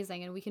are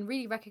amazing and we can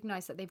really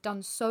recognize that they've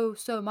done so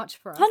much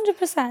for us.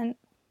 100%.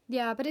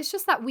 Yeah, but it's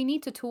just that we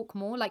need to talk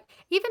more. Like,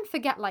 even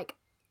forget like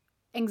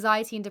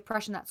anxiety and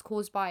depression that's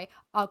caused by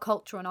our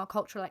culture and our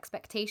cultural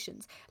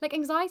expectations. Like,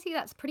 anxiety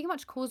that's pretty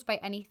much caused by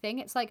anything.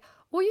 It's like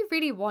all you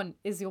really want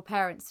is your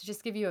parents to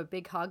just give you a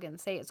big hug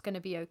and say it's going to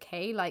be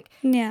okay. Like,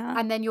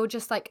 and then you're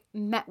just like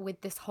met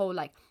with this whole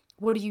like,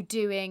 what are you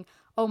doing?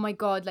 Oh my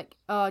god, like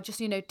just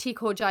ठीक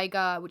हो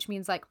जाएगा, which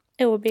means like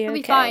it will be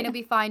okay. It'll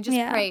be fine,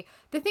 just pray.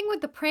 The thing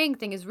with the praying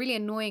thing is really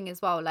annoying as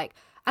well. Like,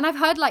 and I've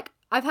heard like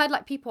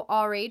people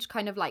our age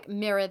kind of like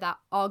mirror that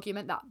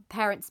argument that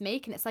parents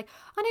make, and it's like,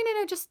 oh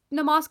no, just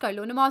namaz kar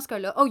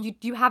lo. Oh,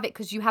 you have it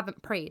because you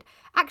haven't prayed.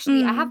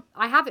 Actually,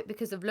 I have it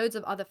because of loads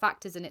of other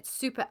factors, and it's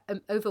super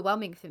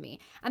overwhelming for me.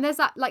 And there's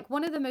that, like,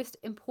 one of the most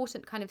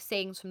important kind of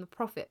sayings from the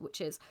Prophet, which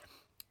is,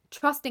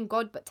 trust in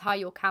God but tie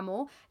your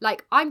camel.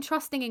 Like, I'm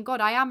trusting in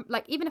God. I am,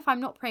 like, even if I'm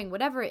not praying,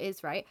 whatever it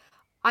is, right,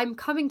 I'm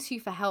coming to you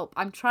for help.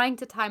 I'm trying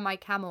to tie my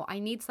camel. I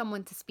need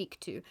someone to speak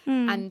to.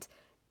 And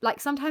like,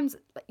 sometimes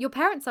your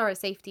parents are a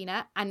safety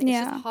net, and it's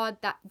just hard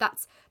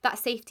that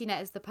safety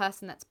net is the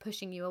person that's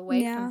pushing you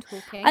away from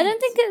talking. I don't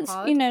think it's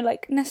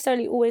like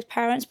necessarily always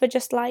parents, but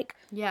just like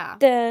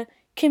the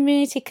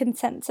community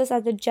consensus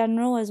as a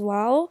general as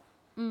well,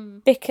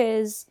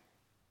 because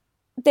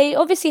they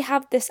obviously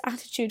have this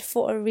attitude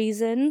for a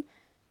reason,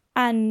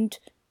 and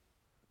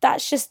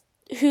that's just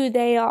who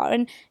they are.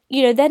 And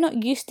they're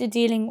not used to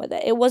dealing with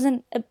it. It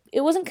wasn't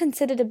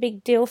considered a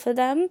big deal for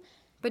them.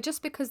 But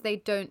just because they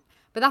don't,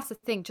 but that's the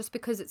thing, just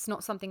because it's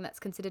not something that's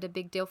considered a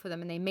big deal for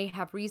them and they may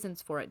have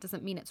reasons for it,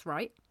 doesn't mean it's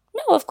right.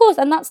 No, of course,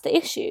 and that's the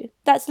issue.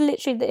 That's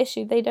literally the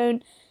issue. They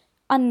don't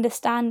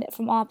understand it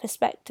from our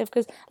perspective,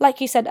 because like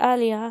you said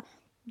earlier,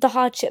 the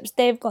hardships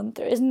they've gone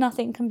through is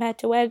nothing compared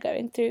to we're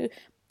going through,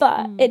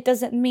 but it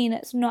doesn't mean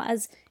it's not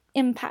as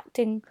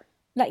impacting,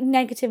 like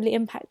negatively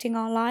impacting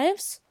our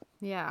lives.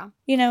 Yeah.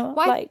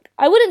 Like,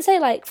 I wouldn't say,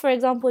 like, for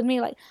example, with me,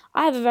 like,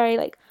 I have a very,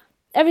 like,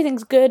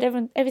 everything's good,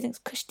 everything's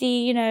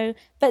cushy,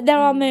 but there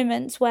are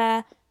moments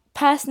where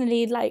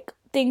personally, like,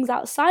 things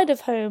outside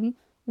of home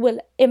will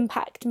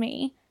impact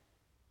me,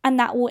 and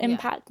that will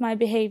impact my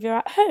behaviour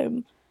at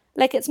home.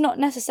 Like, it's not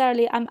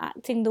necessarily I'm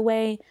acting the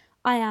way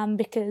I am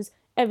because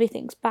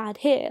everything's bad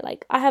here.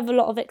 Like, I have a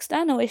lot of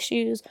external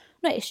issues,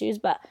 not issues,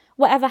 but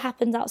whatever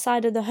happens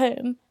outside of the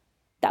home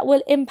that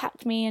will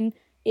impact me, and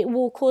it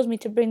will cause me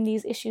to bring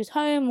these issues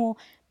home or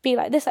be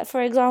like this. Like,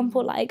 for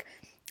example, like,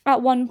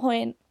 at one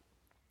point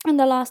in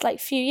the last, like,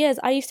 few years,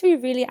 I used to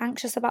be really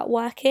anxious about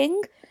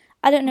working.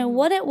 I don't know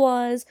what it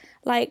was.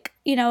 Like,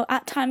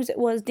 at times it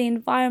was the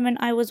environment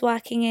I was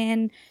working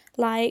in,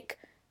 like,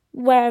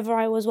 wherever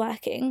I was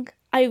working.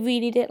 I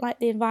really didn't like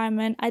the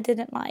environment. I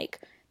didn't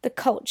like the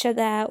culture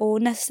there, or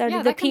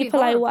necessarily the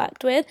people I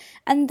worked with.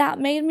 And that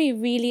made me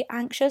really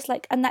anxious.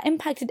 Like, and that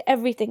impacted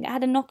everything. It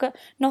had a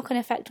knock-on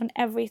effect on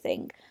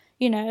everything,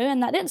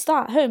 and that didn't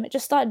start at home. It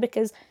just started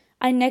because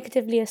I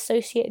negatively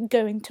associated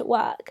going to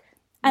work.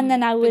 And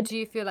then I would... But do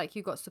you feel like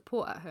you got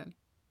support at home?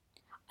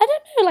 I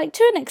don't know, like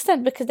to an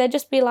extent, because they'd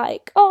just be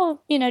like,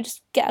 oh, you know,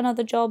 just get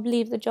another job,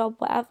 leave the job,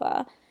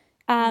 whatever.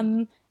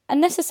 And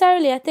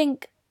necessarily, I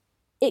think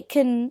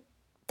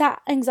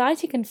that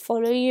anxiety can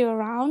follow you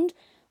around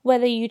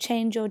whether you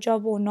change your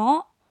job or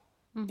not,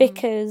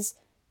 because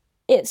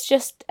it's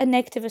just a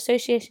negative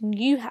association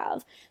you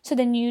have. So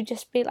then you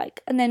just be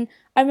like, and then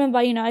I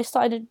remember, you know, I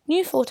started a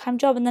new full-time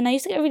job, and then I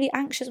used to get really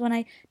anxious when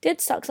I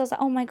did start, because I was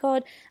like, oh my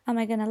God, am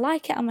I going to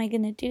like it? Am I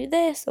going to do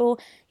this? Or,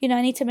 you know,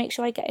 I need to make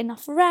sure I get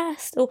enough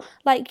rest. Or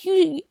like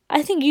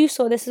I think you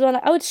saw this as well.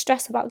 Like, I would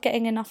stress about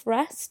getting enough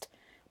rest.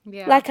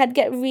 Yeah. Like, I'd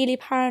get really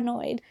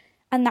paranoid,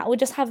 and that would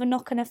just have a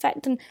knock-on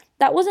effect. And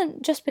that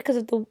wasn't just because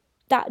of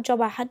that job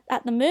I had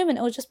at the moment.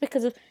 It was just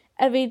because of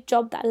every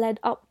job that led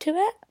up to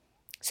it.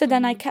 So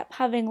then I kept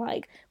having,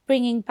 like,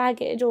 bringing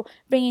baggage or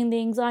bringing the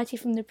anxiety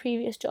from the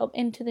previous job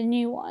into the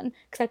new one,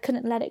 because I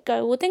couldn't let it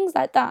go, or things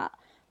like that.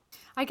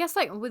 I guess,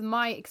 like, with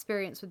my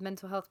experience with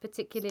mental health,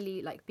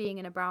 particularly, like, being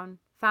in a brown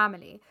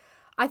family,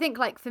 I think,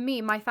 like, for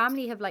me, my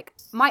family have, like,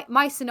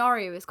 my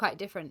scenario is quite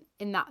different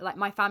in that, like,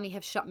 my family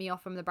have shut me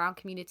off from the brown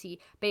community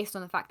based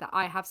on the fact that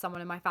I have someone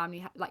in my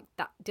family, like,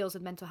 that deals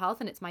with mental health,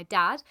 and it's my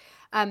dad.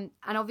 And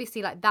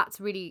obviously, like, that's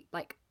really,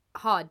 like,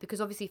 hard, because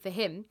obviously for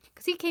him,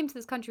 because he came to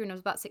this country when I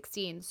was about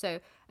 16, so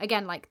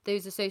again, like,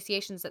 those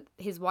associations that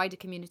his wider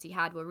community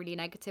had were really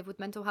negative with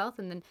mental health,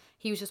 and then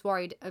he was just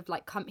worried of,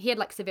 like, he had,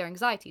 like, severe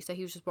anxiety, so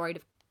he was just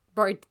worried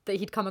that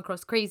he'd come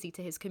across crazy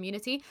to his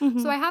community.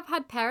 So I have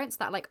had parents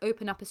that, like,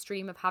 open up a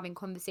stream of having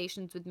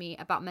conversations with me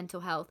about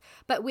mental health,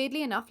 but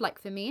weirdly enough, like,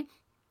 for me,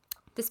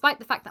 despite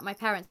the fact that my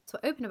parents were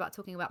open about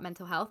talking about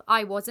mental health,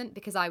 I wasn't,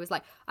 because I was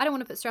like, I don't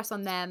want to put stress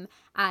on them,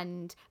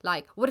 and,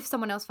 like, what if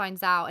someone else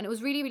finds out? And it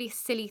was really, really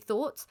silly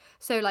thoughts.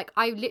 So, like,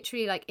 I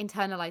literally, like,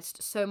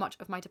 internalized so much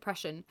of my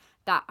depression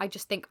that I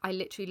just think I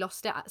literally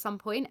lost it at some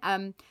point.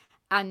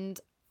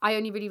 And I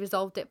only really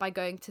resolved it by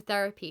going to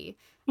therapy,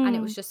 and it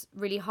was just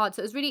really hard.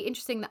 So it was really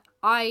interesting that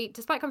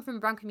despite coming from a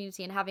brown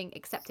community and having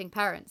accepting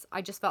parents,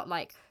 I just felt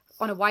like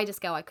on a wider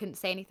scale I couldn't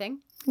say anything.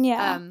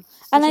 Yeah.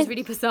 Which is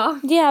really bizarre.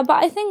 Yeah,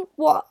 but I think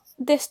what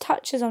this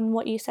touches on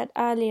what you said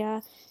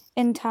earlier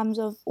in terms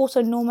of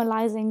also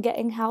normalizing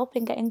getting help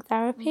and getting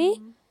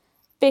therapy,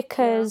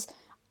 because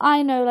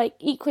I know, like,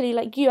 equally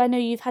like you, I know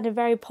you've had a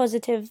very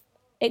positive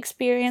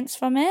experience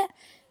from it.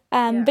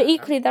 But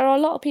equally, there are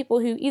a lot of people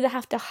who either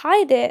have to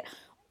hide it,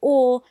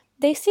 or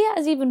they see it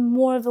as even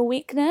more of a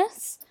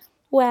weakness,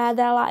 where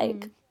they're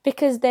like,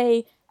 because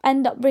they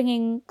end up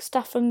bringing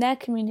stuff from their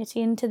community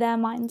into their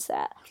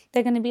mindset,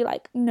 they're going to be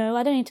like, no,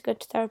 I don't need to go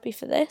to therapy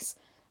for this.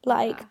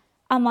 Like,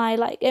 am I,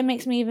 like, it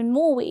makes me even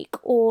more weak,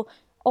 or,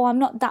 oh, I'm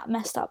not that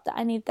messed up that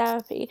I need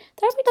therapy.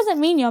 Therapy doesn't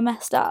mean you're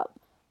messed up.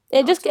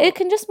 It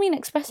can just mean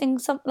expressing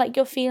some, like,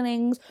 your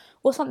feelings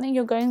or something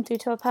you're going through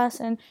to a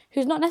person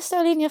who's not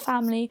necessarily in your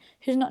family,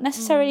 who's not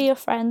necessarily your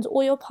friends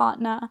or your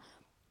partner,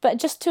 but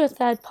just to a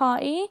third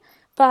party.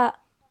 But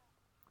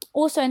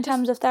also in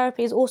terms of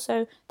therapy is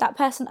also that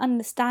person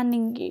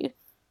understanding you,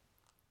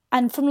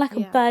 and from, like,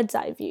 a bird's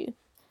eye view.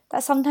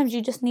 That sometimes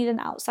you just need an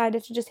outsider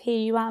to just hear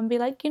you out and be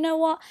like, you know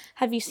what,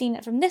 have you seen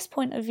it from this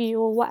point of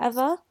view, or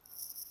whatever.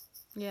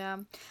 Yeah.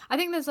 I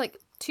think there's, like,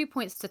 2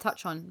 points to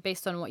touch on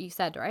based on what you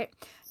said, right?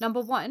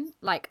 Number one,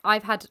 like,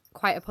 I've had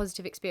quite a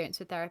positive experience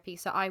with therapy.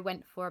 So I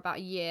went for about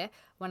a year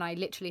when I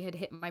literally had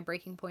hit my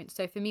breaking point.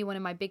 So for me, one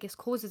of my biggest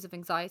causes of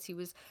anxiety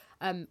was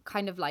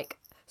kind of like,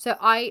 so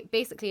I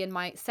basically in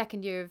my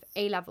second year of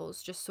A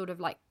levels just sort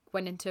of, like,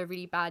 went into a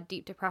really bad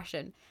deep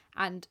depression,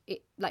 and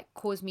it, like,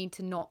 caused me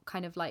to not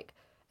kind of, like,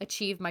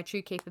 achieve my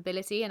true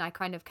capability, and I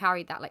kind of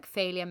carried that, like,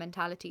 failure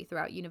mentality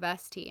throughout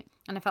university,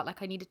 and I felt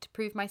like I needed to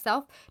prove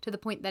myself, to the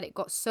point that it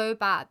got so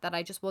bad that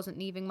I just wasn't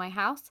leaving my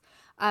house.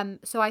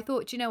 So I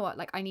thought, do you know what,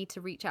 like, I need to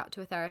reach out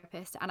to a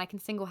therapist, and I can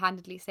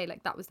single-handedly say,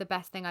 like, that was the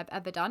best thing I've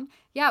ever done.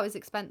 Yeah, it was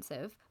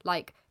expensive,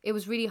 like, it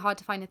was really hard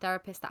to find a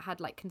therapist that had,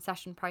 like,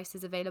 concession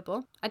prices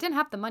available. I didn't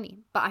have the money,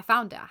 but I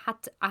found it.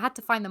 I had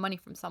to find the money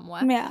from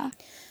somewhere. Yeah,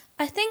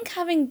 I think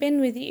having been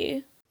with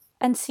you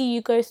and see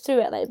you go through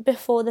it, like,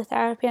 before the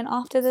therapy and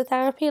after the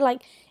therapy,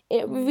 like,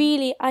 it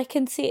really, I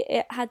can see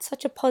it had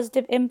such a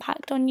positive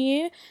impact on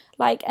you.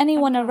 Like,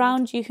 anyone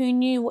around you who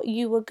knew what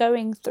you were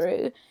going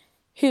through,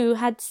 who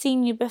had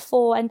seen you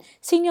before and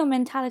seen your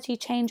mentality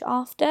change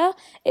after,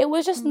 it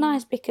was just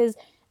nice, because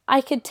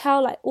I could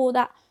tell, like, all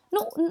that,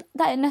 not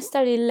that it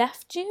necessarily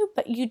left you,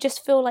 but you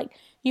just feel like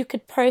you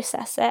could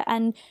process it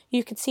and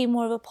you could see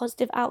more of a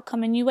positive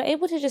outcome, and you were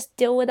able to just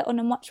deal with it on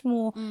a much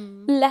more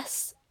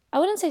less, I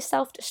wouldn't say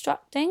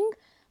self-destructing,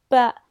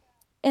 but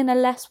in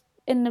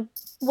a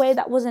way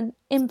that wasn't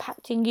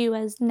impacting you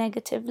as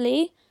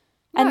negatively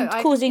and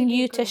causing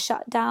you to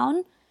shut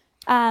down.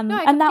 And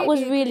that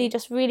was really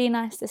just really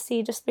nice to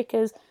see, just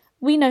because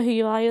we know who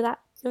you are.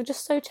 You're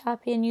just so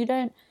chirpy, and you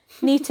don't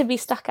need to be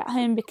stuck at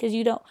home because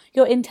you're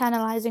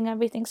internalizing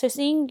everything. So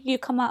seeing you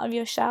come out of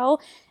your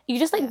shell, you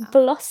just, like,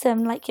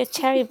 blossom like your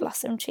cherry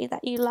blossom tree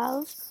that you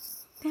love.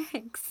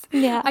 Thanks.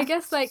 Yeah. I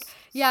guess like,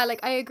 yeah, like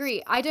I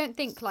agree. I don't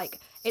think like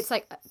it's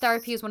like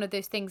therapy is one of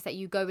those things that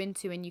you go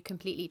into and you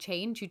completely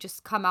change. You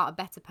just come out a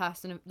better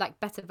person, like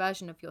better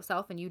version of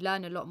yourself, and you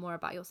learn a lot more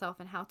about yourself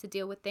and how to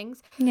deal with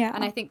things. Yeah.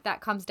 And I think that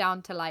comes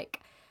down to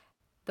like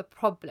the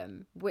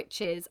problem, which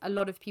is a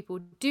lot of people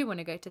do want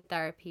to go to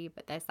therapy,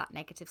 but there's that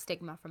negative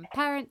stigma from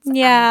parents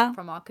and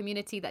from our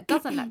community that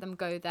doesn't let them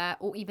go there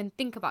or even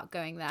think about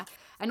going there.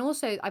 And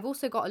also, I've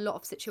also got a lot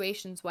of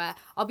situations where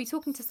I'll be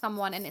talking to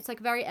someone and it's like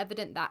very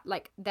evident that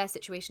like their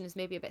situation is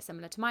maybe a bit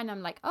similar to mine.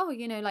 I'm like, oh,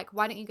 you know, like,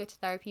 why don't you go to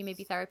therapy?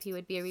 Maybe therapy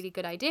would be a really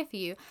good idea for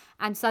you.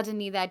 And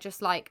suddenly they're just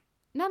like,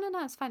 no,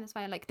 it's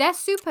fine. Like, they're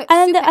super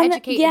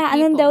educated people.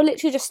 And then they'll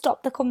literally just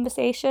stop the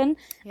conversation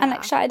and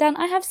like Yeah. shut it down.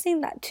 I have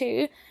seen that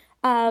too.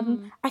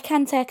 I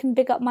can say I can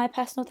big up my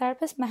personal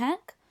therapist,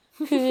 Mahek,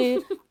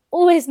 who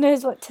always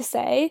knows what to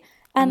say.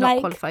 And I'm not like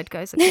qualified,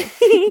 guys. Okay.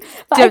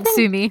 but Don't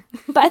sue me.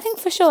 But I think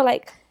for sure,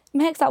 like,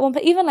 Mahek's that one.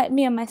 But even like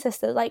me and my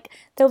sisters, like,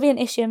 there'll be an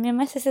issue, and me and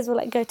my sisters will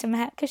like go to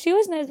Mahek because she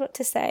always knows what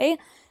to say.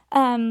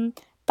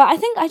 But I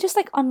think I just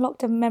like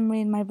unlocked a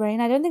memory in my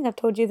brain. I don't think I've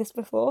told you this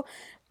before,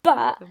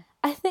 but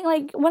I think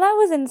like when I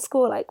was in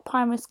school, like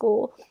primary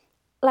school,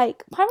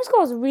 I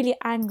was really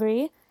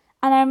angry,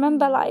 and I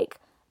remember like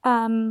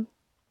and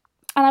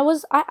I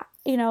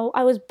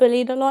was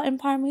bullied a lot in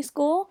primary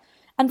school,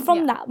 and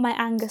from that my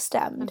anger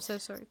stemmed. I'm so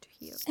sorry to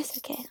hear. It's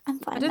okay, I'm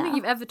fine. I don't now. think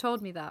you've ever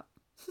told me that.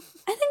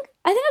 I think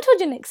I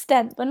told you an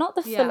extent, but not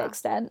the full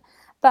extent.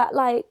 But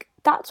like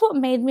that's what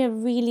made me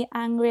really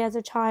angry as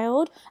a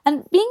child.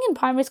 And being in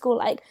primary school,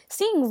 like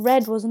seeing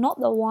red was not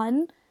the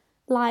one.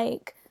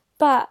 Like,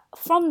 but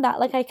from that,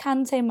 like I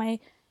can say my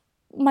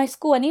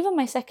school and even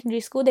my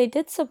secondary school, they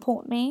did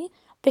support me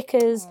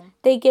because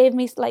they gave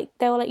me like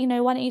they were like, you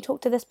know, why don't you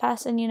talk to this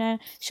person, you know,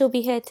 she'll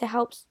be here to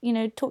help, you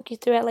know, talk you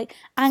through it. Like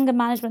anger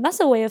management, that's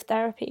a way of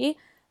therapy.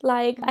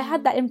 Like I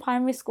had that in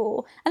primary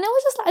school and it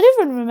was just like I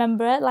don't even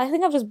remember it, like I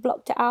think I've just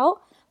blocked it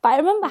out, but I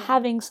remember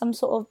having some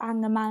sort of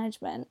anger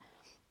management.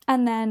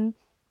 And then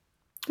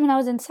when I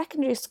was in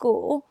secondary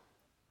school,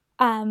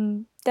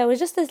 there was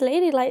just this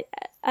lady like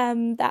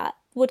that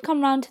would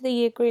come round to the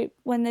year group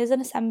when there's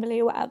an assembly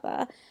or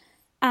whatever,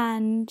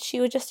 and she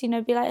would just, you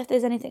know, be like, if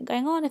there's anything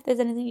going on, if there's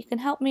anything you can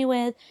help me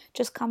with,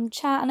 just come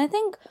chat. And I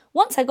think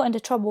once I got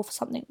into trouble for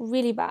something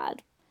really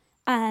bad,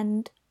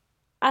 and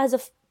as a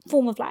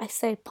form of like, I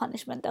say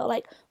punishment, they were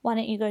like, why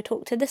don't you go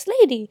talk to this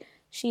lady?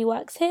 She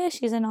works here,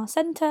 she's in our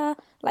centre,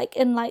 like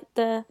in like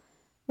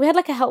we had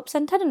like a help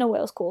centre, I don't know what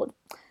it was called,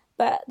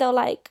 but they were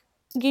like,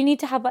 you need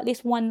to have at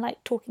least one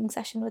like talking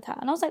session with her.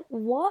 And I was like,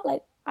 what?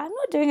 Like, I'm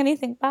not doing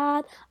anything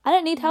bad. I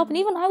don't need help. And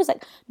even I was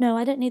like, no,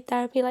 I don't need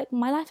therapy. Like,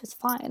 my life is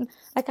fine.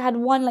 Like, I had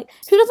one, like,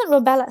 who doesn't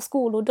rebel at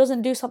school or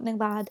doesn't do something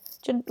bad,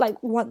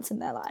 like, once in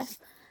their life?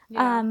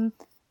 Yeah.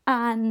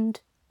 And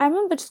I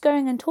remember just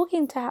going and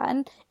talking to her,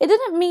 and it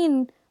didn't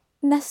mean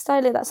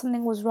necessarily that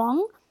something was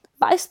wrong,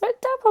 but I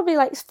spoke to her probably,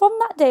 like, from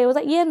that day, it was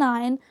like year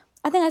 9,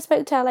 I think I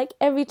spoke to her, like,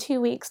 every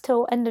 2 weeks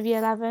till end of year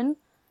 11,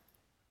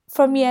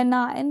 from year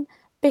 9,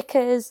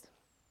 because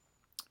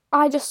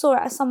I just saw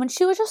it as someone,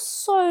 she was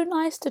just so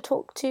nice to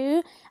talk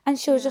to, and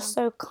she was just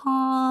so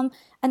calm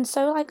and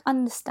so like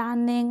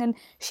understanding, and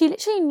she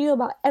literally knew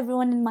about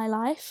everyone in my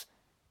life.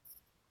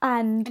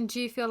 And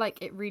do you feel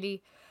like it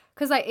really,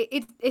 because like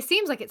it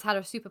seems like it's had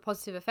a super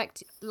positive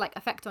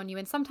effect on you,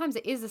 and sometimes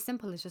it is as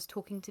simple as just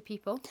talking to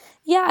people.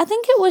 Yeah, I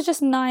think it was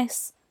just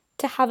nice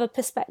to have a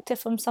perspective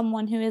from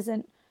someone who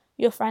isn't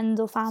your friends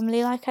or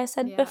family, like I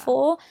said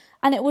before,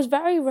 and it was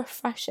very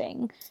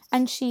refreshing.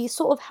 And she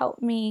sort of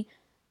helped me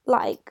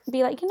like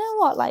be like, you know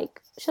what,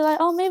 like she's like,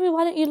 oh, maybe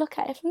why don't you look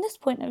at it from this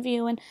point of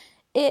view? And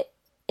it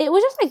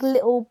was just like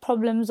little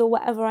problems or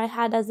whatever I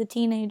had as a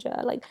teenager,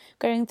 like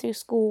going through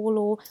school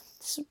or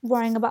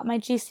worrying about my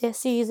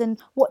GCSEs and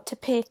what to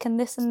pick and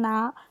this and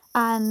that.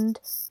 And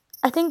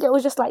I think it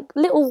was just like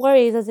little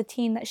worries as a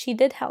teen that she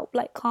did help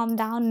like calm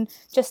down and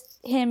just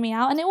hear me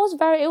out. And it was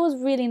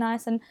really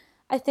nice. And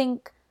I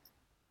think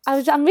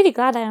I'm really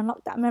glad I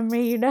unlocked that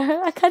memory, you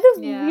know. I kind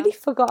of really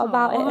forgot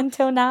about it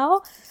until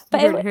now.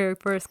 But you heard it here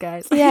first,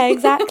 guys. Yeah,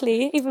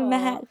 exactly. Even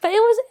Mehek. But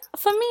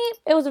for me,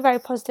 it was a very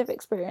positive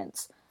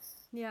experience.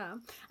 Yeah.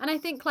 And I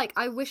think like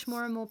I wish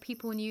more and more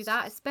people knew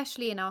that,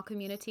 especially in our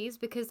communities,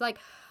 because like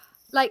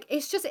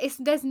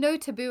there's no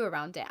taboo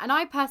around it. And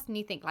I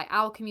personally think like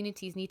our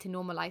communities need to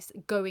normalize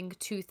going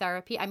to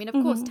therapy. I mean, of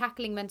course,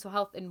 tackling mental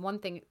health in one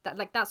thing,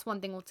 that's one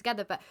thing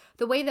altogether, but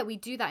the way that we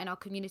do that in our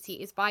community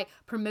is by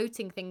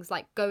promoting things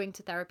like going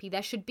to therapy.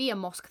 There should be a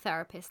mosque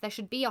therapist, there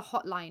should be a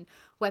hotline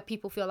where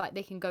people feel like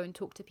they can go and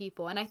talk to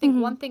people. And I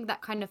think one thing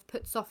that kind of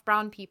puts off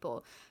brown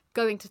people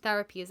going to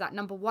therapy is that,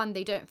 number one,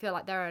 they don't feel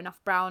like there are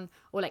enough brown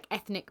or like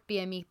ethnic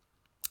BME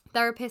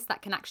therapists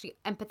that can actually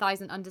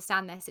empathize and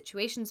understand their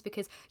situations,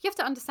 because you have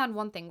to understand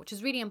one thing, which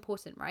is really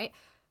important, right?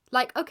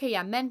 Like, okay,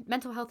 yeah,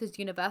 mental health is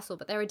universal,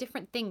 but there are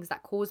different things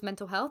that cause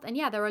mental health. And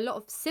yeah, there are a lot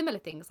of similar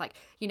things, like,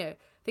 you know,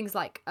 things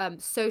like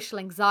social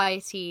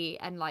anxiety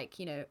and like,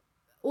 you know,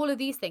 all of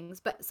these things,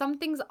 but some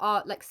things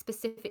are like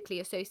specifically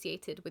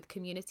associated with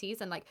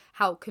communities and like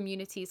how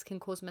communities can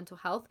cause mental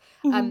health.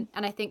 And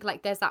I think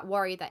like there's that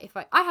worry that if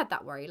I had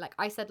that worry, like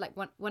I said, like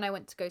when I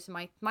went to go to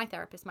my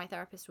therapist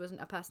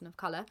wasn't a person of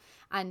color,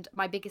 and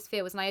my biggest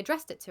fear was, and I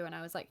addressed it to her, and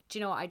I was like, do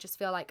you know what, I just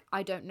feel like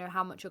I don't know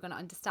how much you're going to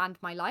understand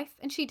my life.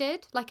 And she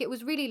did. Like, it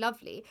was really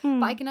lovely.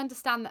 But I can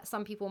understand that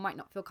some people might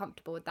not feel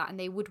comfortable with that, and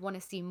they would want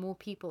to see more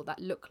people that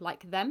look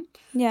like them.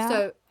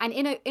 So, and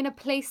in a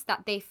place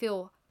that they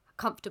feel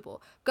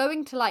comfortable.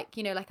 Going to like,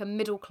 you know, like a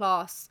middle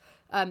class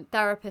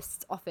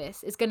therapist's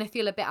office is going to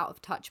feel a bit out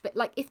of touch. But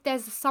like if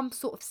there's some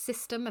sort of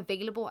system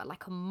available at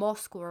like a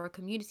mosque or a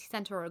community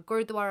center or a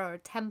gurdwara or a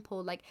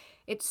temple, like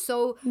it's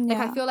so like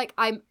I feel like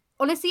I'm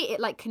honestly, it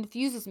like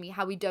confuses me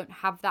how we don't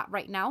have that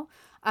right now.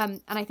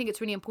 And I think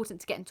it's really important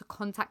to get into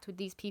contact with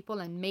these people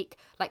and make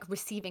like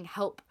receiving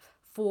help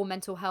for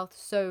mental health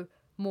so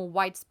more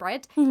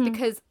widespread,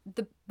 because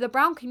the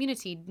brown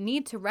community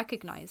need to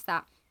recognize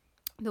that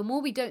the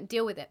more we don't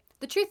deal with it,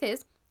 the truth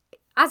is,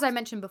 as I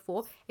mentioned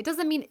before, it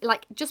doesn't mean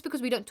like just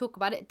because we don't talk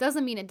about it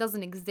doesn't mean it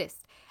doesn't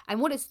exist. And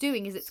what it's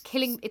doing is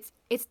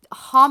it's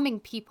harming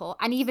people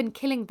and even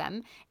killing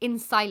them in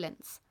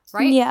silence,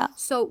 right? Yeah.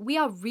 So we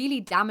are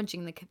really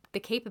damaging the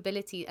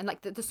capability and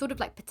like the sort of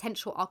like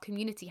potential our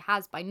community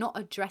has by not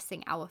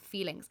addressing our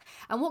feelings.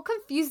 And what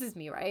confuses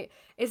me, right,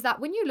 is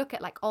that when you look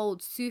at like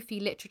old Sufi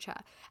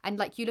literature and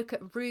like you look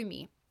at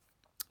Rumi,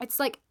 it's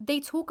like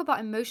they talk about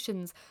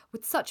emotions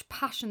with such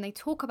passion. They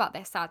talk about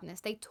their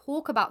sadness. They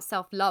talk about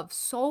self-love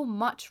so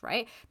much,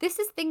 right? This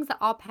is things that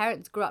our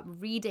parents grew up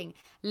reading,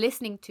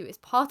 listening to. It's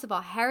part of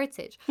our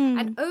heritage.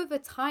 And over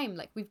time,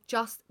 like we've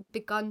just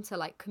begun to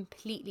like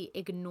completely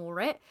ignore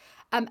it.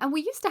 And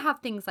we used to have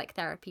things like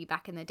therapy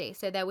back in the day.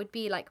 So there would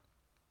be like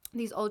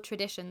these old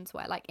traditions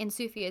where like in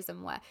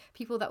Sufism where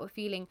people that were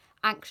feeling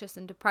anxious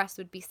and depressed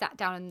would be sat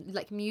down and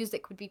like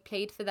music would be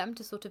played for them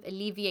to sort of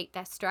alleviate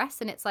their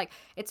stress. And it's like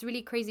it's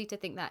really crazy to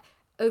think that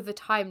over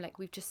time like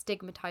we've just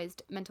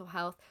stigmatized mental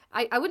health.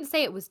 I wouldn't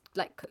say it was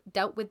like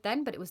dealt with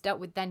then, but it was dealt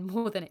with then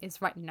more than it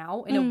is right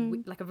now in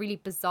a like a really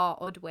bizarre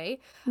odd way.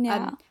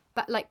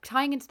 But like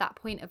tying into that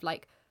point of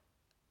like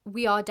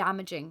we are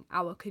damaging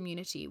our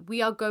community.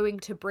 We are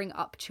going to bring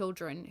up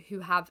children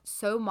who have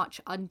so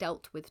much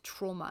undealt with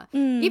trauma.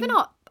 Even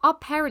our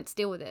parents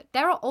deal with it.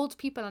 There are old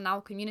people in our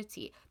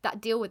community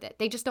that deal with it.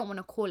 They just don't want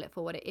to call it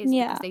for what it is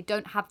because they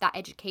don't have that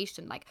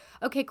education. Like,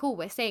 okay, cool,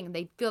 we're saying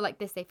they feel like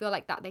this, they feel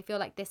like that, they feel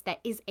like this. There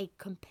is a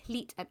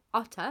complete and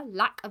utter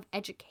lack of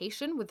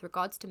education with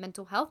regards to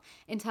mental health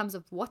in terms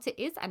of what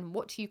it is and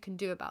what you can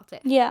do about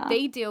it.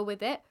 They deal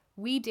with it.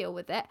 We deal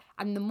with it,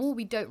 and the more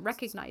we don't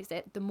recognize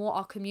it, the more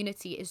our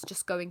community is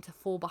just going to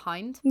fall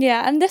behind.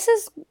 And this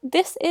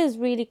is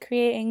really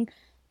creating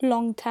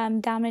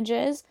long-term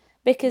damages,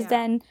 because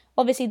then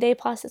obviously they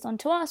pass this on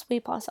to us, we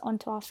pass it on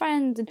to our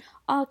friends and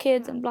our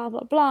kids and blah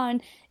blah blah,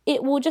 and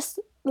it will just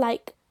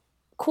like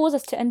cause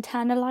us to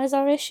internalize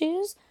our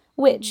issues,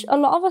 which a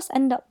lot of us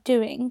end up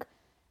doing.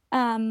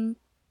 And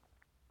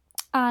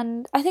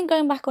I think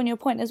going back on your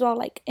point as well,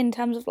 like in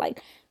terms of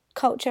like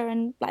culture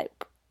and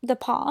like the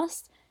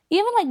past,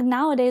 even like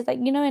nowadays, like,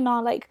 you know, in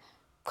our like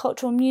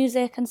cultural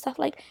music and stuff,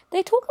 like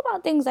they talk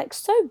about things like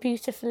so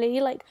beautifully,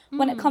 like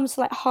when it comes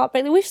to like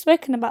heartbreak. We've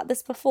spoken about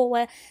this before,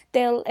 where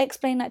they'll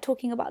explain like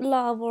talking about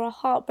love or a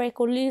heartbreak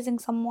or losing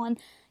someone,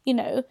 you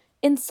know,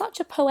 in such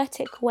a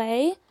poetic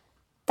way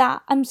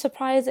that I'm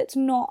surprised it's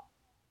not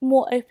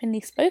more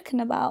openly spoken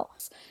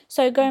about.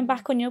 So going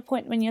back on your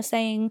point when you're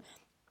saying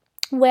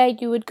where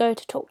you would go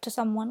to talk to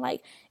someone,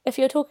 like if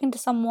you're talking to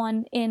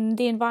someone in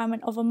the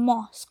environment of a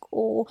mosque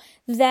or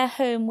their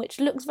home, which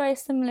looks very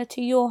similar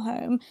to your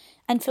home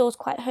and feels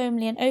quite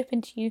homely and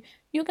open to you,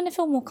 you're going to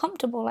feel more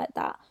comfortable like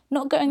that.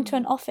 Not going to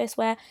an office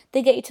where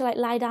they get you to like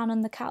lie down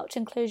on the couch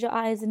and close your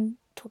eyes and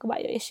talk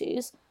about your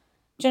issues.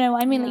 Do you know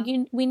what I mean?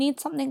 Like we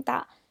need something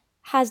that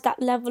has that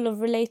level of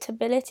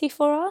relatability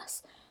for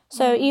us.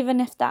 So even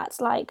if that's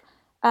like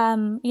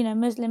you know,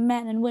 Muslim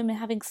men and women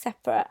having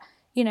separate,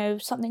 you know,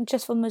 something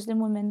just for Muslim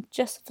women,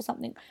 just for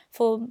something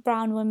for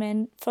brown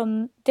women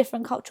from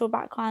different cultural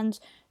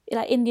backgrounds,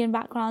 like Indian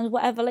backgrounds,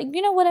 whatever, like,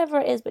 you know, whatever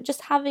it is, but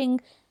just having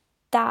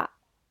that,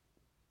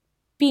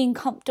 being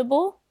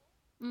comfortable.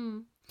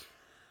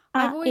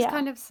 I've always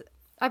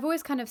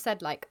kind of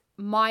said like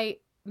my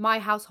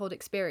household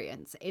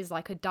experience is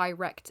like a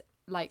direct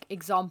like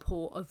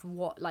example of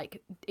what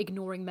like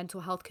ignoring mental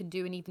health can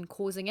do and even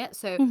causing it.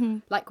 So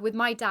like with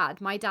my dad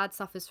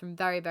suffers from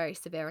very, very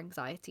severe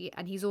anxiety,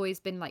 and he's always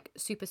been like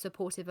super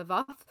supportive of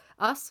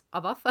us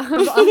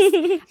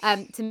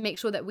to make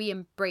sure that we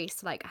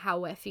embrace like how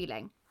we're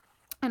feeling.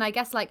 And I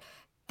guess like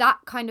that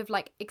kind of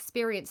like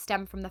experience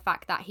stemmed from the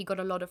fact that he got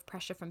a lot of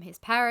pressure from his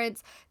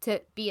parents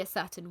to be a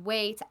certain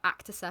way, to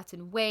act a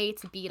certain way,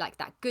 to be like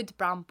that good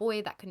brown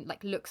boy that can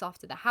like looks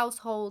after the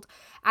household,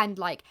 and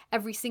like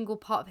every single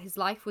part of his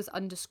life was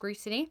under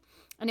scrutiny.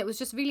 And it was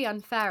just really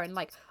unfair. And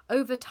like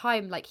over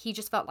time, like he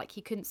just felt like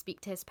he couldn't speak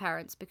to his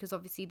parents because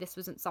obviously this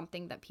wasn't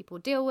something that people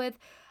deal with.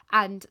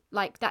 And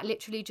like that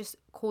literally just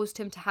caused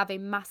him to have a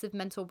massive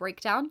mental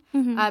breakdown.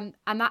 And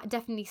that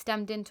definitely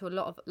stemmed into a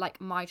lot of like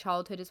my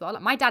childhood as well.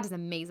 Like my dad is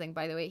amazing,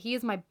 by the way. He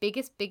is my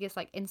biggest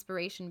like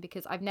inspiration,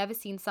 because I've never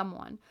seen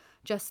someone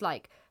just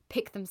like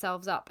pick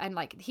themselves up, and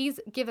like he's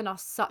given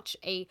us such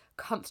a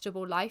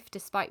comfortable life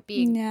despite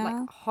being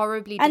like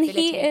horribly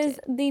debilitated. And he is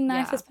the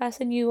nicest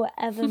person you will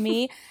ever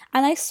meet.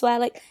 And I swear,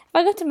 like if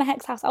I go to my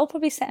ex house, I'll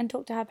probably sit and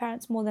talk to her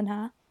parents more than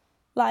her.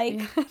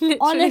 Like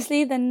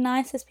honestly, the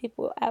nicest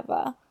people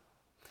ever.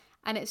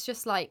 And it's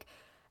just like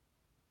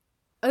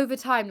over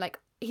time, like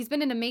he's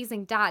been an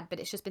amazing dad, but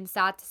it's just been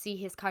sad to see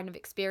his kind of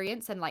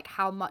experience and like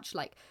how much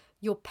like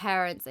your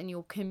parents and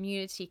your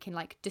community can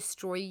like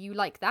destroy you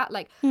like that.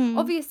 Like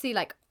obviously,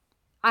 like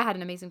I had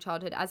an amazing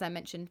childhood, as I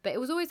mentioned, but it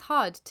was always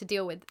hard to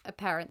deal with a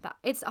parent that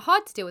it's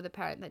hard to deal with a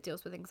parent that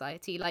deals with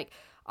anxiety. Like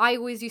I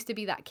always used to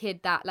be that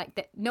kid that like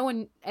that no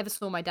one ever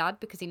saw my dad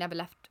because he never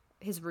left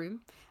his room.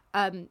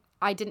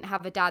 I didn't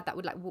have a dad that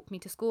would like walk me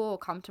to school or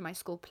come to my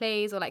school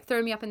plays or like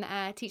throw me up in the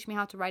air, teach me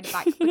how to ride a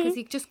bike, because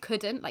he just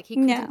couldn't. Like he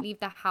couldn't leave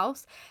the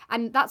house.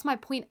 And that's my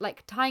point,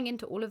 like tying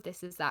into all of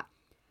this, is that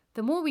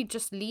the more we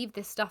just leave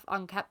this stuff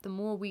unkept, the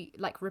more we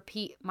like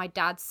repeat my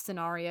dad's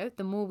scenario,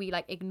 the more we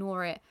like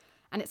ignore it.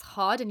 And it's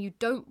hard, and you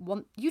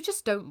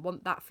just don't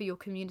want that for your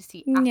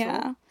community at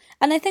all.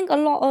 And I think a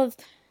lot of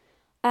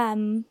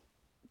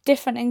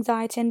different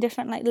anxiety and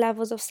different like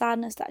levels of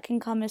sadness that can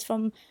come is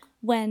from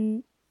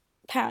when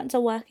parents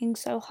are working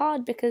so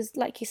hard, because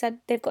like you said,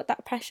 they've got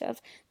that pressure of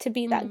to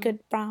be that good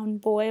brown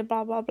boy,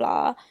 blah blah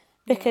blah,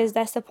 because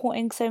they're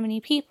supporting so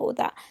many people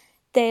that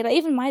they like,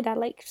 even my dad,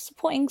 like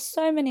supporting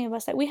so many of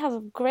us, like we have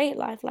a great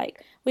life,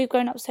 like we've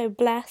grown up so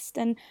blessed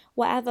and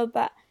whatever,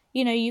 but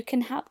you know, you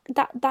can have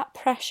that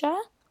pressure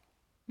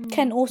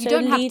can also you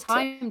don't lead have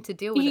time to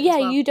deal with it as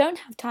well. you don't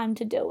have time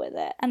to deal with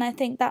it. And I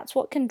think that's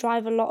what can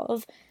drive a lot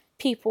of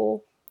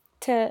people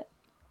to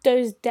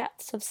those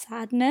depths of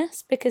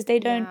sadness, because they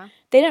don't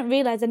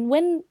realize. And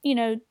when you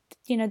know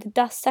the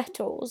dust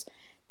settles,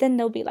 then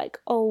they'll be like,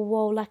 oh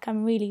whoa, like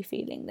I'm really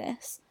feeling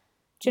this.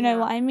 Do you know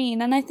what I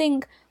mean? And I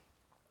think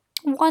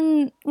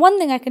one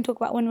thing I can talk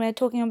about when we're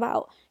talking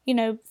about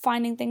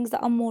finding things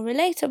that are more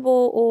relatable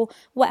or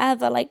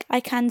whatever, like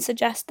I can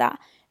suggest that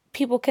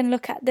people can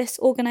look at this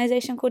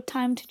organization called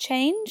Time to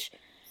Change,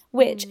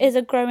 which is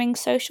a growing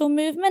social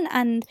movement,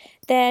 and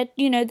they're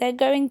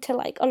going to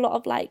like a lot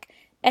of like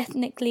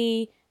ethnic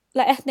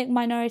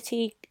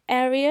minority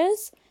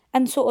areas,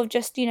 and sort of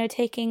just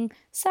taking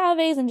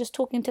surveys and just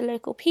talking to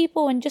local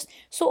people and just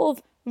sort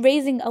of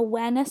raising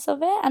awareness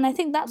of it. And I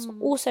think that's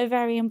also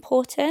very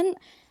important.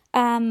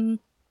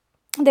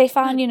 They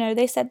found,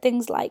 they said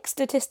things like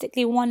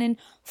statistically 1 in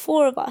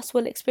 4 of us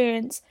will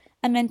experience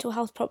a mental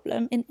health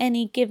problem in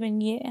any given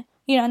year,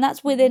 and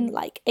that's within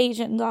like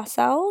Asians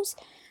ourselves.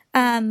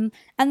 And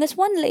this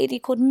one lady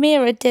called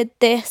Mira did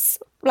this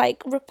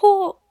like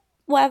report,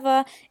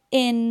 whatever,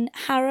 in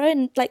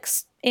Harrow,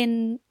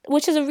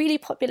 which is a really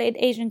populated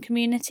Asian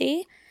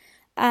community,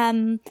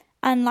 and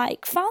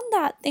like found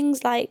that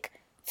things like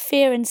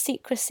fear and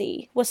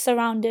secrecy was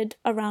surrounded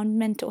around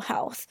mental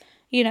health.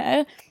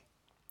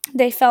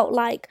 They felt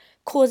like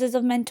causes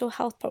of mental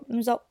health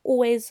problems are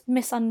always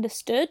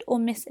misunderstood or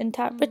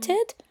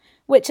misinterpreted,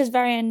 which is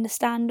very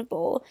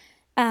understandable.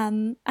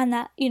 And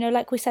that,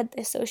 like we said,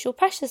 there's social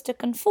pressures to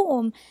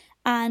conform.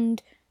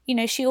 And,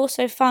 she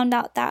also found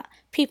out that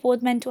people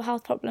with mental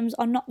health problems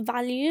are not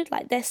valued,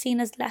 like they're seen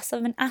as less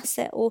of an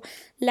asset or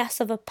less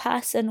of a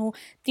person, or,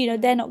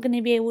 they're not going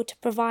to be able to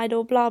provide,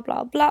 or blah,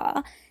 blah,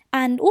 blah.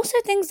 And also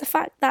the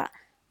fact that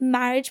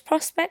marriage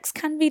prospects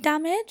can be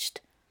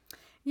damaged.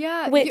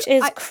 Yeah, which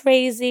is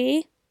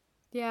crazy.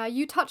 Yeah,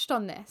 you touched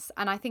on this,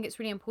 and I think it's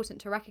really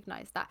important to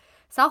recognize that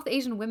South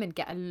Asian women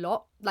get a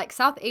lot. Like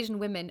South Asian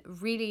women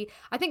really,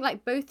 I think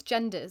like both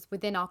genders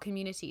within our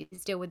communities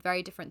deal with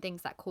very different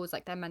things that cause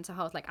like their mental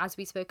health. Like as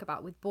we spoke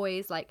about with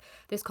boys, like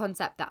this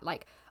concept that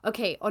like,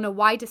 okay, on a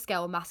wider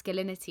scale,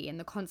 masculinity and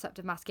the concept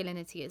of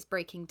masculinity is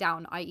breaking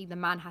down, i.e. the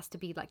man has to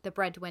be like the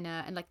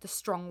breadwinner and like the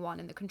strong one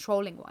and the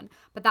controlling one.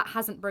 But that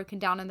hasn't broken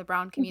down in the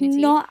brown community.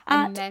 Not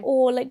at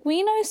all. Like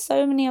we know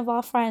so many of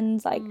our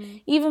friends, like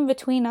even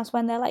between us,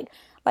 when they're like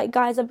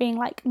guys are being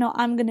like, no,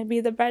 I'm gonna be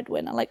the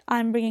breadwinner, like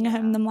I'm bringing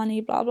home the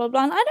money, blah blah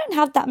blah. And I don't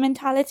have that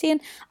mentality. And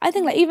I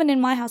think like even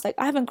in my house, like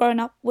I haven't grown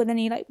up with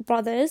any like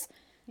brothers,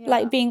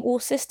 like being all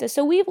sisters,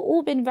 so we've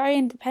all been very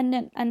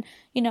independent. And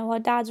our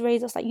dads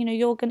raised us like,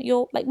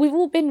 you're like, we've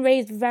all been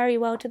raised very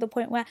well, to the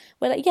point where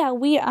we're like, yeah,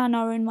 we earn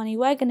our own money,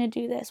 we're gonna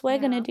do this, we're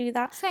gonna do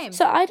that. Same.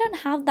 So I don't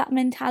have that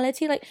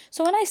mentality. Like,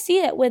 so when I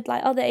see it with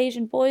like other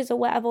Asian boys or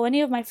whatever, or any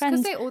of my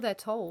friends, because they're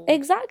told.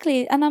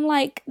 Exactly. And I'm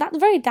like, that's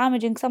very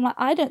damaging, because I'm like,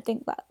 I don't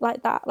think that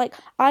like that. Like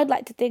I'd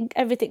like to think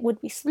everything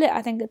would be split.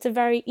 I think it's a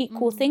very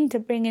equal thing to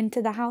bring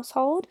into the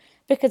household,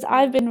 because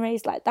I've been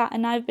raised like that,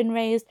 and I've been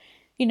raised,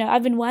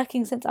 I've been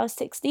working since I was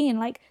 16.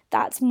 Like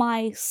that's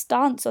my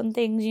stance on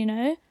things.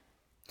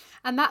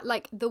 And that,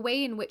 like, the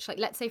way in which, like,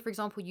 let's say, for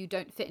example, you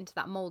don't fit into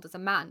that mold as a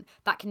man,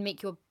 that can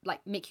make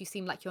you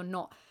seem like you're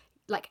not,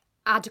 like,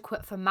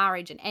 adequate for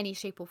marriage in any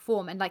shape or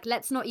form. And, like,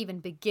 let's not even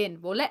begin.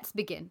 Well, let's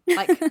begin.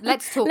 Like,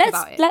 let's talk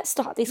about it. Let's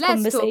start these Let's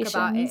conversations.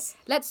 talk about it.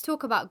 Let's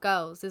talk about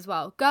girls as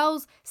well.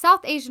 Girls,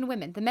 South Asian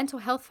women, the Mental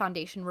Health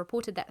Foundation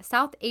reported that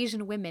South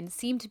Asian women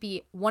seem to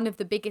be one of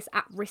the biggest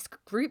at-risk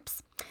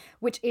groups,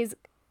 which is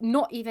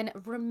not even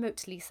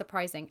remotely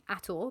surprising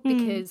at all,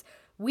 because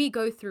we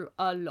go through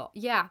a lot.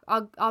 Yeah,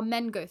 our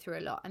men go through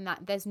a lot, and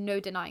that there's no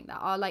denying that.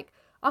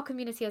 Our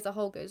community as a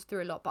whole goes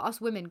through a lot, but us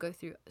women go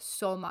through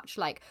so much.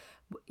 Like,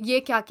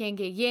 ye kya kenge,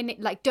 ye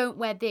like, don't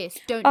wear this,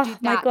 don't do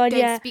that, my God,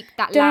 don't speak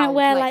that don't loud.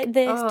 wear like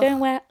this, don't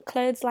wear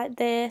clothes like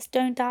this,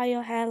 don't dye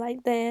your hair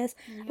like this,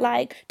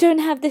 like, don't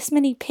have this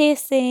many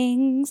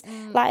piercings.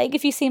 Like,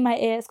 if you see my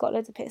ear, it's got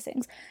loads of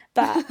piercings.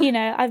 But, you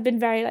know, I've been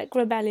very, like,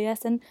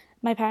 rebellious, and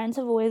my parents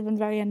have always been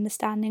very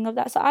understanding of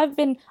that. So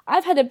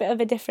I've had a bit of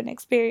a different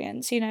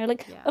experience, you know.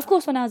 Like, of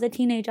course, when I was a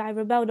teenager, I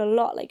rebelled a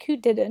lot. Like, who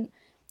didn't?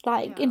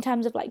 Like, in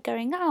terms of, like,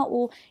 going out,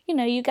 or, you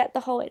know, you get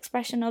the whole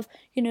expression of,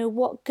 you know,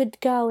 what good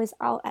girl is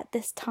out at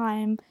this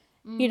time.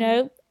 You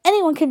know,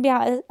 anyone can be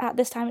out at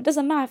this time. It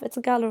doesn't matter if it's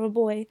a girl or a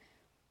boy.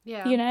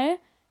 You know.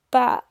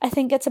 But I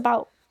think it's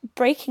about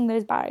breaking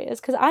those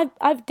barriers, because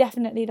I've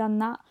definitely done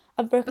that.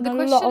 I've broken a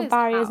lot of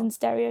barriers and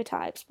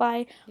stereotypes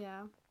by.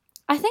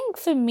 I think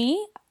for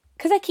me,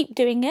 because I keep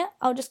doing it,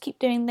 I'll just keep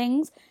doing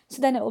things, so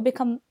then it will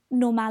become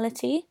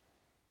normality.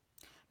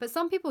 But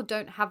some people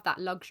don't have that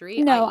luxury.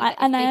 No, I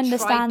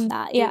understand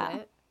that.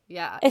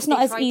 Yeah, it's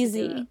not as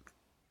easy.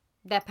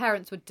 Their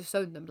parents would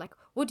disown them. Like,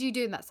 what do you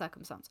do in that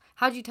circumstance?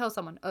 How do you tell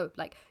someone? Oh,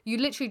 like, you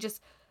literally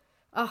just.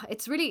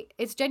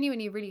 It's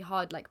genuinely really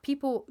hard. Like,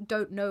 people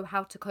don't know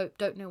how to cope,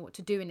 don't know what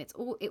to do, and it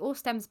all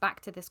stems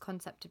back to this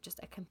concept of just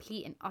a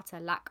complete and utter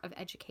lack of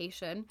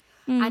education.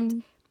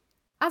 And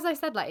as I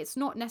said, like, it's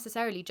not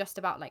necessarily just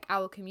about, like,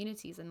 our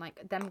communities and,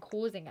 like, them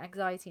causing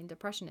anxiety and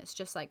depression. It's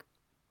just like,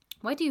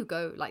 where do you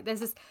go? Like,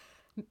 there's this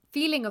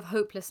feeling of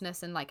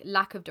hopelessness and, like,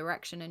 lack of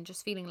direction, and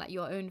just feeling like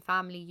your own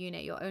family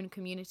unit, your own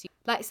community.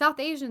 Like, South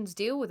Asians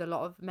deal with a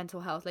lot of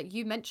mental health. Like,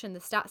 you mentioned, the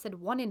stat said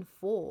 1 in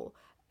 4.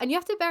 And you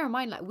have to bear in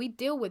mind, like, we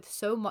deal with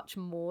so much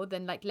more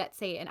than, like, let's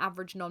say, an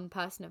average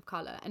non-person of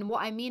color. And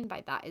what I mean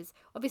by that is,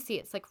 obviously,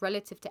 it's, like,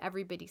 relative to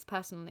everybody's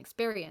personal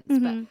experience.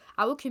 But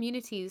our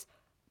communities,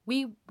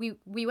 we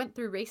went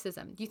through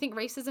racism. Do you think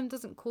racism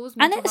doesn't cause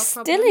mental health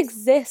problems? And it still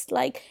exists.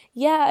 Like,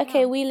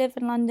 we live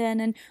in London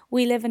and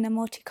we live in a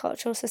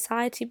multicultural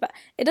society, but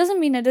it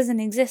doesn't mean it doesn't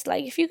exist.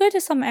 Like, if you go to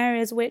some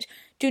areas which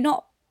do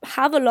not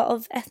have a lot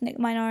of ethnic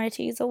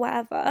minorities or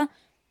whatever,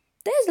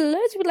 there's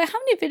loads of people. Like, how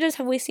many videos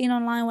have we seen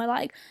online where,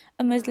 like,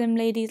 a Muslim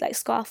lady's, like,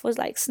 scarf was,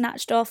 like,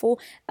 snatched off, or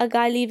a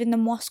guy leaving the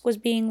mosque was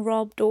being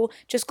robbed, or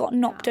just got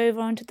knocked over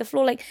onto the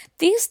floor? Like,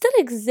 these still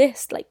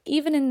exist. Like,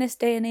 even in this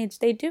day and age,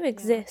 they do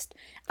exist.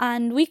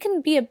 And we can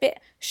be a bit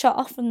shut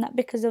off from that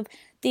because of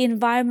the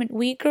environment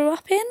we grew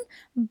up in,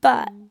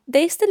 but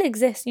they still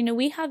exist. You know,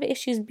 we have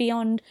issues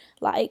beyond,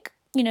 like,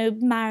 you know,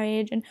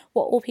 marriage and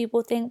what all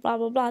people think, blah,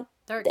 blah, blah.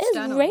 There's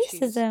racism,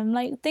 issues.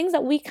 Like, things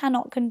that we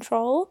cannot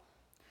control.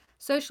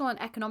 Social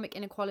and economic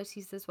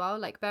inequalities as well,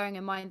 like, bearing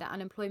in mind that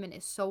unemployment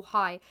is so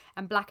high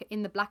and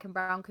in the black and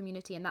brown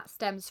community, and that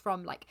stems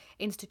from, like,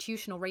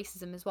 institutional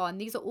racism as well. And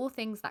these are all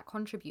things that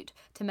contribute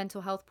to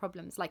mental health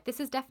problems. Like, this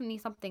is definitely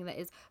something that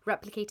is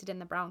replicated in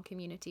the brown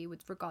community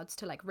with regards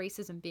to, like,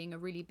 racism being a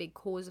really big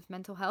cause of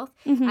mental health.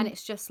 And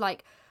it's just,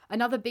 like,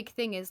 another big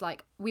thing is,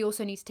 like, we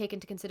also need to take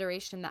into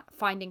consideration that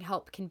finding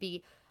help can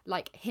be,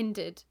 like,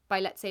 hindered by,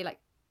 let's say, like,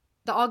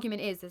 the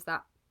argument is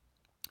that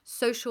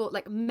social,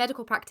 like,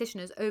 medical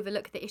practitioners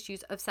overlook the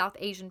issues of South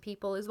Asian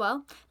people as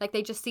well. Like,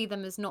 they just see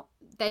them as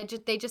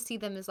they just see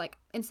them as, like,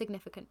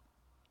 insignificant.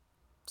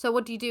 So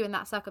what do you do in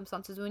that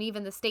circumstances when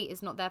even the state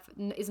is not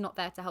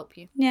there to help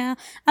you? Yeah,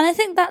 and I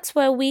think that's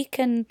where we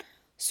can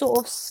sort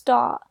of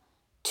start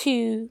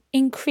to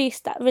increase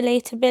that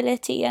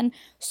relatability and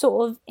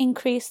sort of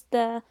increase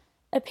the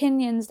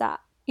opinions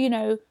that, you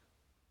know,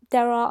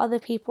 there are other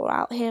people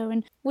out here,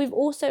 and we've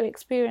also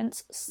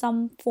experienced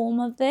some form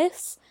of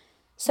this.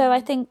 So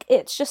I think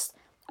it's just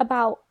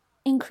about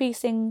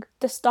increasing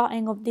the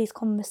starting of these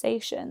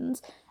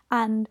conversations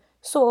and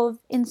sort of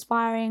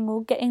inspiring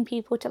or getting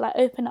people to, like,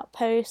 open up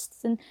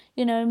posts and,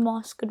 you know,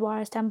 mosque,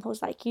 gurdwaras,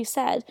 temples, like you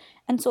said,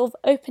 and sort of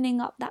opening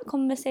up that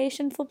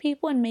conversation for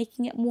people and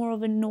making it more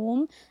of a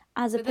norm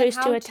as opposed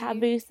to a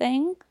taboo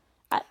thing.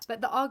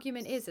 But the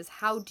argument is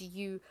how do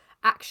you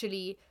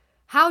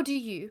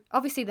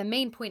obviously the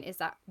main point is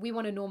that we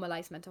want to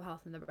normalize mental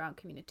health in the brown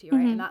community,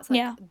 right? And that's,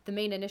 like, the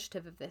main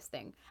initiative of this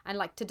thing, and,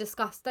 like, to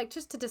discuss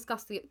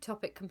the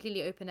topic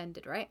completely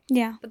open-ended, right?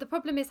 But the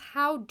problem is,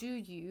 how do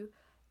you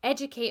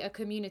educate a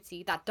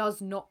community that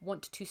does not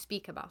want to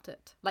speak about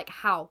it? Like,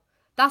 how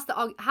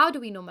do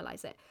we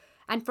normalize it?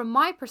 And from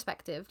my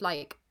perspective,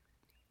 like,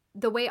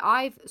 the way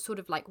I've sort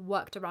of like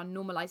worked around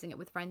normalizing it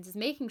with friends is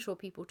making sure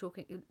people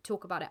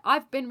talk about it.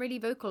 I've been really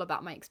vocal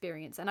about my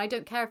experience, and I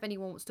don't care if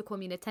anyone wants to call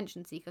me an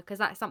attention seeker, because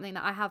that's something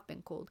that I have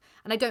been called,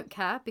 and I don't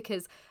care,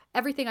 because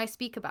everything I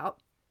speak about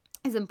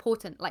is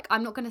important. Like,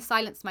 I'm not going to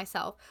silence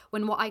myself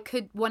when what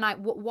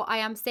I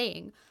am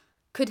saying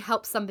could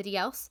help somebody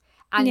else.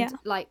 And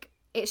like,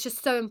 it's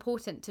just so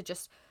important to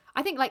just,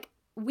 I think, like,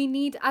 we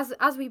need, as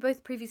we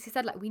both previously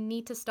said, like, we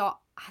need to start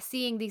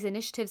seeing these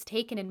initiatives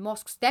taken in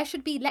mosques. There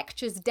should be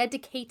lectures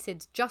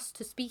dedicated just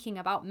to speaking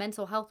about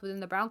mental health within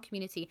the brown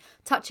community,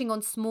 touching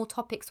on small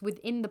topics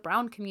within the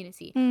brown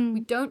community.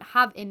 We don't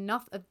have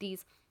enough of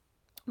these.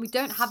 We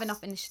don't have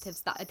enough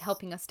initiatives that are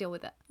helping us deal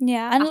with it.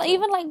 Yeah, and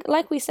even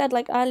like we said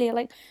like earlier,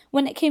 like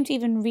when it came to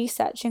even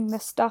researching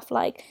this stuff,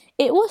 like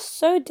it was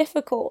so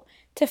difficult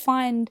to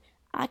find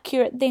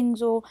accurate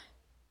things or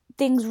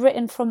things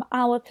written from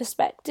our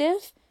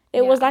perspective.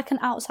 It was like an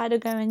outsider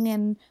going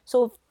in,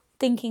 sort of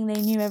thinking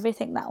they knew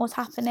everything that was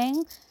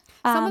happening.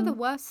 Some of the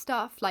worst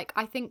stuff, like,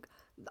 I think,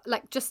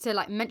 like, just to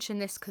like mention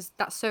this because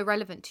that's so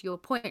relevant to your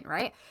point,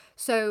 right?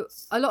 So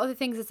a lot of the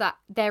things is that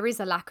there is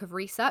a lack of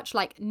research,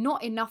 like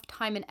not enough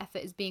time and effort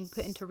is being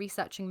put into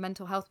researching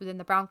mental health within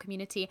the brown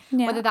community,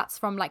 whether that's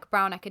from like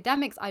brown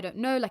academics, I don't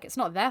know, like, it's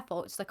not their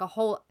fault, it's like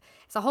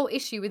it's a whole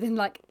issue within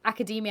like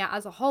academia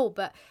as a whole,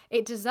 but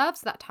it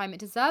deserves that time, it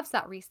deserves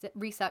that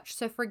research.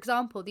 So for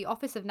example, the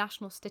Office of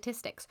National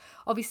Statistics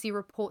obviously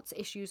reports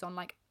issues on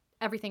like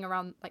everything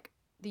around like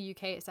the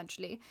UK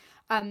essentially,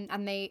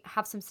 and they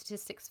have some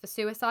statistics for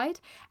suicide,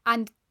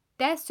 and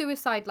their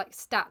suicide like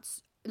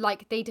stats,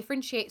 like they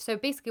differentiate. So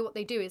basically what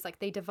they do is like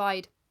they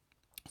divide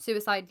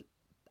suicide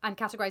and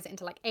categorize it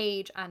into like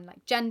age and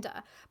like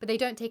gender, but they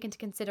don't take into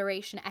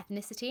consideration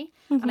ethnicity.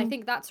 And I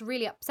think that's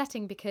really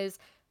upsetting, because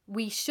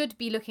we should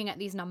be looking at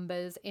these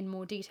numbers in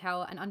more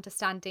detail and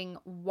understanding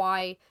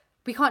why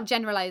we can't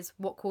generalize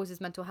what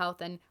causes mental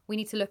health, and we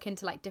need to look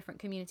into like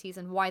different communities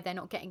and why they're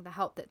not getting the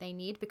help that they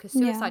need, because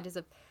suicide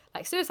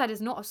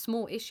is not a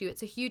small issue,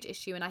 it's a huge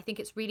issue. And I think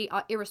it's really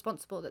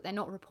irresponsible that they're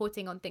not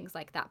reporting on things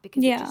like that,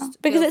 because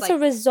because it's like a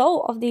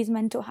result of these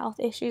mental health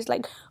issues,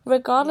 like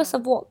regardless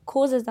of what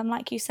causes them,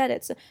 like you said,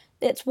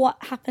 it's what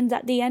happens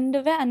at the end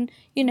of it. And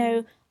you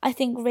know, I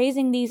think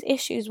raising these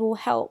issues will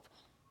help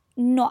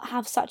not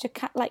have such a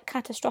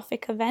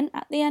catastrophic event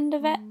at the end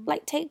of it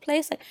like take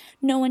place. Like,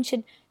 no one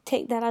should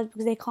take their lives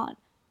because they can't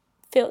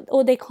feel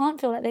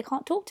like they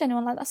can't talk to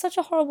anyone. Like, that's such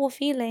a horrible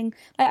feeling.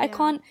 Like, I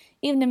can't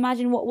even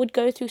imagine what would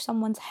go through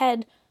someone's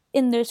head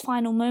in those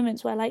final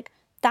moments where like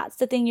that's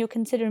the thing you're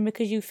considering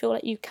because you feel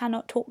like you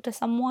cannot talk to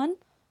someone.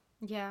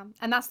 Yeah,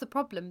 and that's the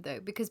problem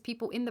though, because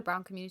people in the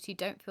brown community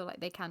don't feel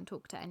like they can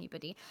talk to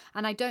anybody.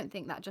 And I don't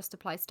think that just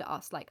applies to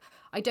us. Like,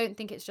 I don't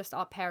think it's just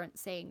our parents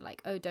saying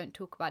like, oh, don't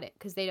talk about it,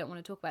 because they don't want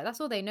to talk about it. That's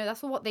all they know.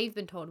 That's all what they've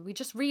been told. We're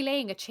just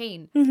relaying a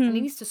chain, and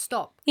it needs to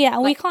stop. Yeah,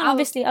 and like, we can't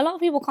obviously, a lot of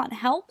people can't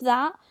help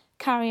that,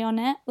 carry on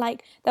it.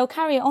 Like, they'll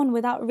carry it on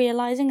without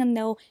realizing, and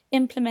they'll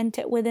implement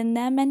it within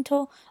their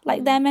mental,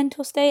 like their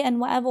mental state and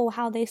whatever, or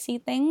how they see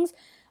things.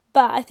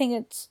 But I think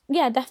it's,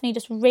 definitely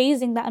just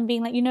raising that and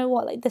being like, you know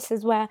what, like, this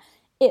is where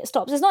it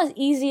stops. It's not as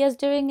easy as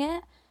doing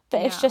it,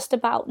 but it's just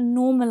about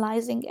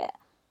normalizing it.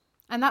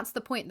 And that's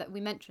the point that we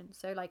mentioned.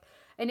 So, like,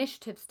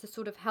 initiatives to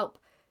sort of help,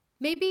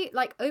 maybe,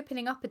 like,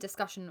 opening up a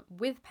discussion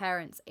with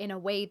parents in a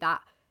way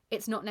that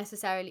it's not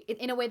necessarily,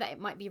 in a way that it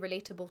might be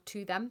relatable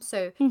to them.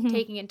 So,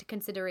 taking into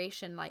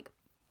consideration, like,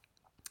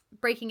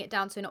 breaking it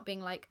down, so not being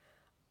like,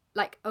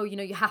 oh, you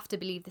know, you have to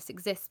believe this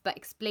exists, but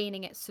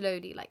explaining it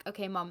slowly, like,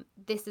 okay, mum,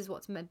 this is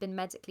what's been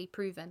medically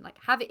proven. Like,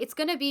 it's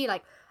going to be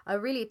like a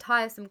really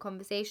tiresome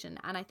conversation,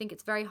 and I think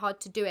it's very hard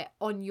to do it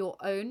on your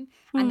own,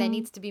 and there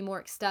needs to be more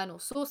external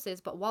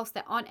sources. But whilst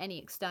there aren't any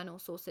external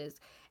sources,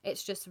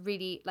 it's just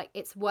really like,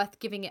 it's worth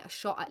giving it a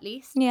shot at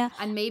least,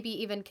 and maybe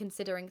even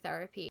considering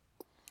therapy.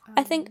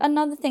 I think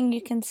another thing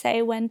you can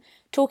say when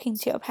talking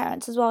to your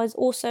parents as well is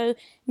also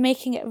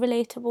making it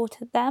relatable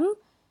to them,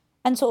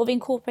 and sort of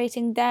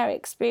incorporating their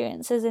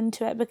experiences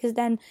into it, because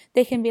then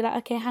they can be like,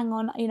 okay, hang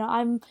on, you know,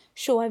 I'm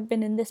sure I've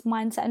been in this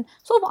mindset, and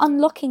sort of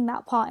unlocking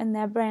that part in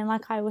their brain,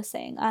 like I was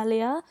saying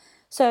earlier.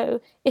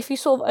 So if you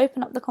sort of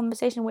open up the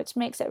conversation, which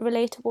makes it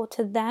relatable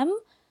to them,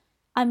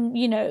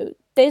 you know,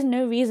 there's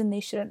no reason they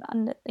shouldn't,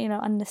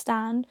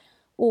 understand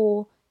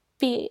or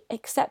be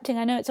accepting.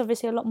 I know it's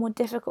obviously a lot more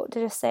difficult to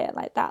just say it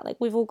like that.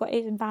 Like, we've all got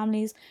Asian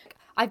families.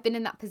 I've been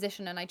in that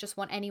position, and I just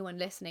want anyone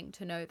listening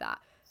to know that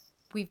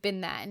we've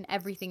been there, and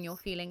everything you're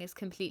feeling is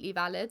completely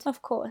valid.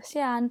 Of course,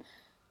 yeah, and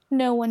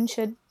no one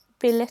should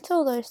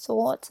belittle those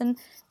thoughts. And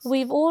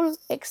we've all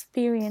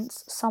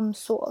experienced some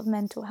sort of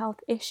mental health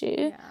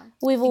issue.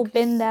 We've all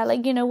been there,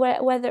 like, you know,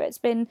 whether it's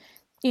been,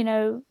 you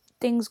know,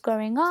 things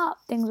growing up,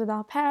 things with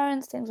our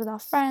parents, things with our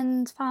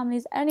friends,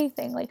 families,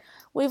 anything. Like,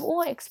 we've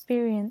all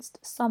experienced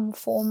some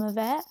form of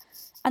it,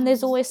 and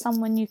there's always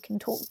someone you can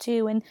talk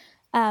to. And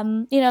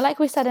you know, like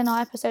we said in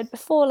our episode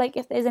before, like,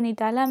 if there's any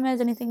dilemmas,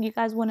 anything you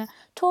guys want to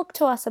talk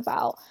to us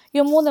about,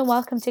 you're more than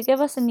welcome to give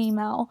us an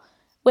email,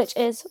 which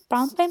is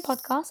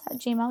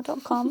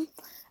brownsplainpodcast@gmail.com.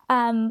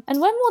 And we're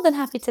more than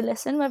happy to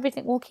listen.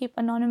 Everything we'll keep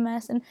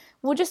anonymous, and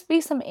we'll just be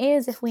some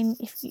ears if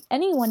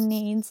anyone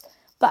needs.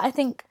 But I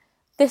think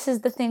this is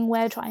the thing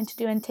we're trying to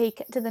do and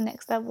take it to the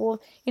next level of,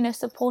 you know,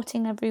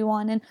 supporting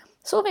everyone and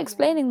sort of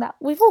explaining that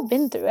we've all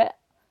been through it,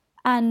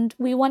 and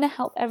we want to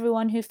help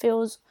everyone who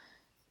feels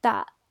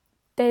that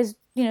there's,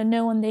 you know,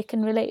 no one they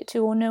can relate to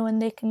or no one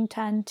they can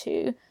turn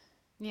to.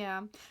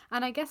 Yeah.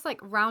 And I guess, like,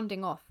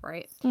 rounding off,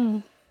 right?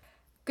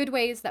 Good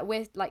ways that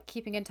we're, like,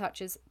 keeping in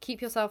touch is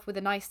keep yourself with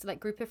a nice, like,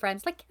 group of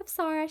friends. Like, give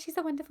Sarah, she's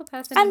a wonderful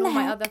person. And all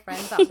my other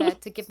friends out there,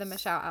 to give them a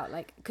shout out,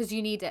 like, because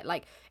you need it.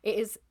 Like, it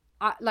is...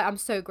 I'm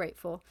so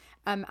grateful,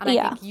 and I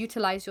think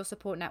utilize your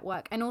support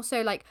network. And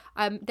also, like,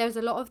 there's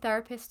a lot of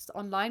therapists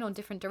online on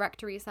different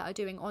directories that are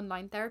doing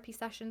online therapy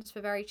sessions for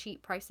very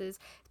cheap prices,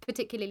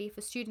 particularly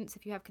for students.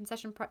 If you have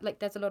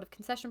there's a lot of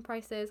concession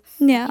prices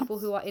for people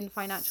who are in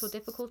financial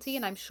difficulty,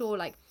 and I'm sure,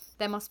 like,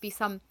 there must be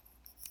some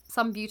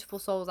beautiful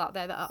souls out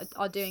there that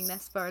are doing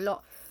this for a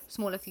lot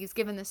smaller fees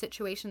given the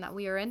situation that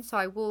we are in. So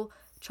I will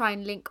try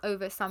and link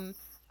over some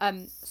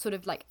sort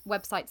of, like,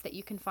 websites that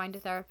you can find a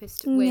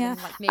therapist with,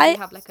 and, like, maybe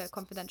have, like, a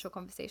confidential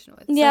conversation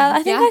with. Yeah,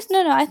 I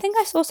think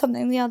I saw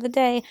something the other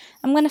day.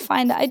 I'm gonna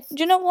find it. Do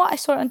you know what? I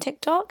saw it on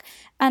TikTok,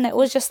 and it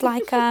was just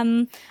like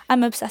I'm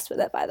obsessed with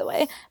it, by the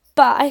way.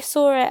 But I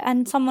saw it,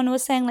 and someone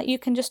was saying, like, you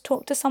can just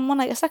talk to someone,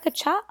 like, it's like a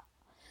chat,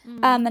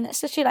 and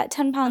it's literally like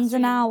 £10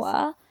 an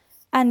hour.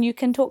 And you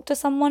can talk to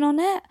someone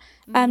on it,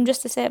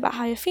 just to say about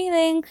how you're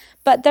feeling.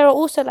 But there are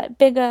also, like,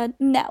 bigger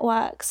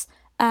networks,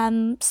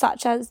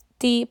 such as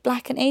the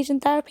Black and Asian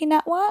Therapy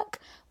Network,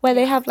 where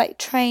they have, like,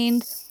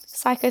 trained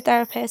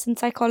psychotherapists and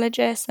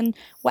psychologists and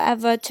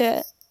whatever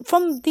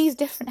from these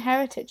different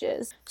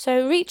heritages.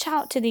 So reach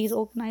out to these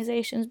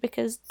organizations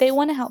because they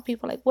want to help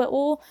people. Like, we're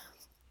all,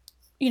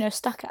 you know,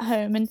 stuck at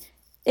home, and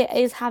it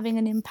is having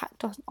an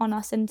impact on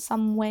us in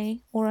some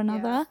way or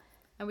another. Yeah.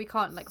 And we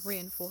can't, like,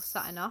 reinforce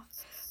that enough.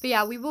 But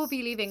yeah, we will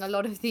be leaving a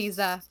lot of these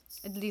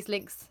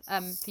links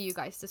for you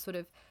guys to sort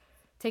of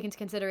take into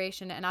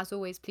consideration. And as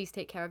always, please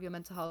take care of your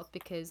mental health,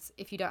 because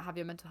if you don't have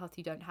your mental health,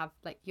 you don't have,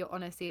 like, you're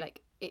honestly,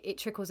 like, it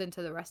trickles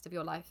into the rest of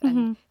your life,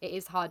 and it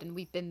is hard, and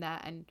we've been there,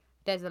 and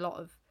there's a lot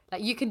of,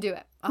 like, you can do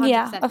it 100%.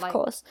 Yeah, of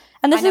course.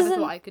 And this I never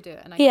thought I could do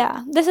it,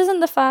 and this isn't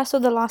the first or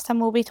the last time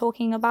we'll be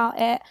talking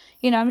about it.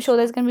 You know, I'm sure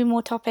there's going to be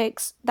more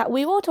topics that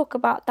we will talk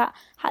about that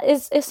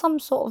is some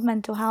sort of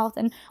mental health,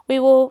 and we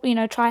will, you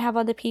know, try have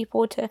other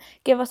people to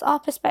give us our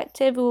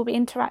perspective. We will be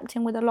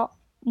interacting with a lot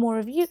more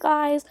of you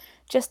guys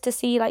just to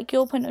see, like,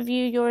 your point of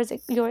view,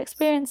 your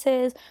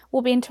experiences.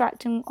 We'll be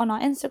interacting on our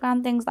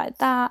Instagram, things like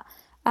that.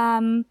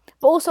 But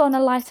also on a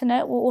lighter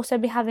note, we'll also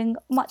be having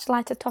much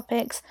lighter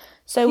topics.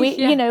 So we,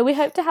 you know, we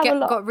hope to have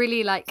got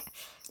really, like,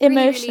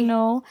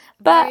 emotional, really,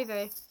 but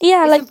very,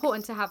 yeah, it's like,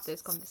 important to have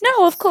those conversations.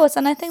 No, of course,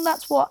 and I think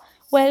that's what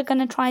we're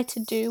gonna try to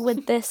do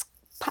with this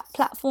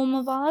platform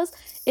of ours,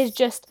 is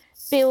just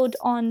build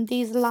on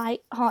these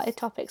light-hearted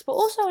topics, but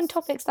also on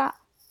topics that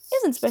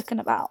isn't spoken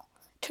about.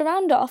 To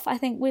round off, I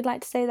think we'd like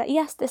to say that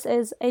yes, this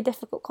is a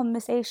difficult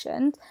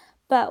conversation,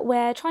 but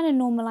we're trying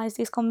to normalise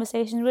these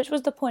conversations, which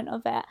was the point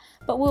of it.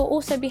 But we'll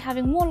also be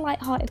having more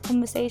light-hearted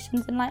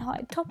conversations and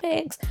light-hearted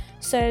topics,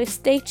 so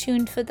stay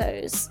tuned for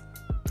those.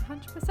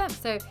 100%.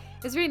 So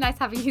it's really nice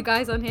having you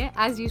guys on here,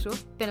 as usual.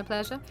 Been a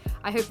pleasure.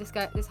 I hope this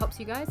helps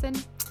you guys,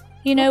 and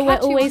you know, we're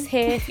always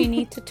here if you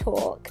need to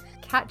talk.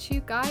 Catch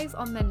you guys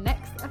on the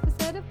next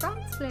episode of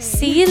Bransplay.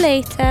 See you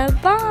later.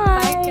 Bye.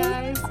 Bye,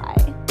 guys.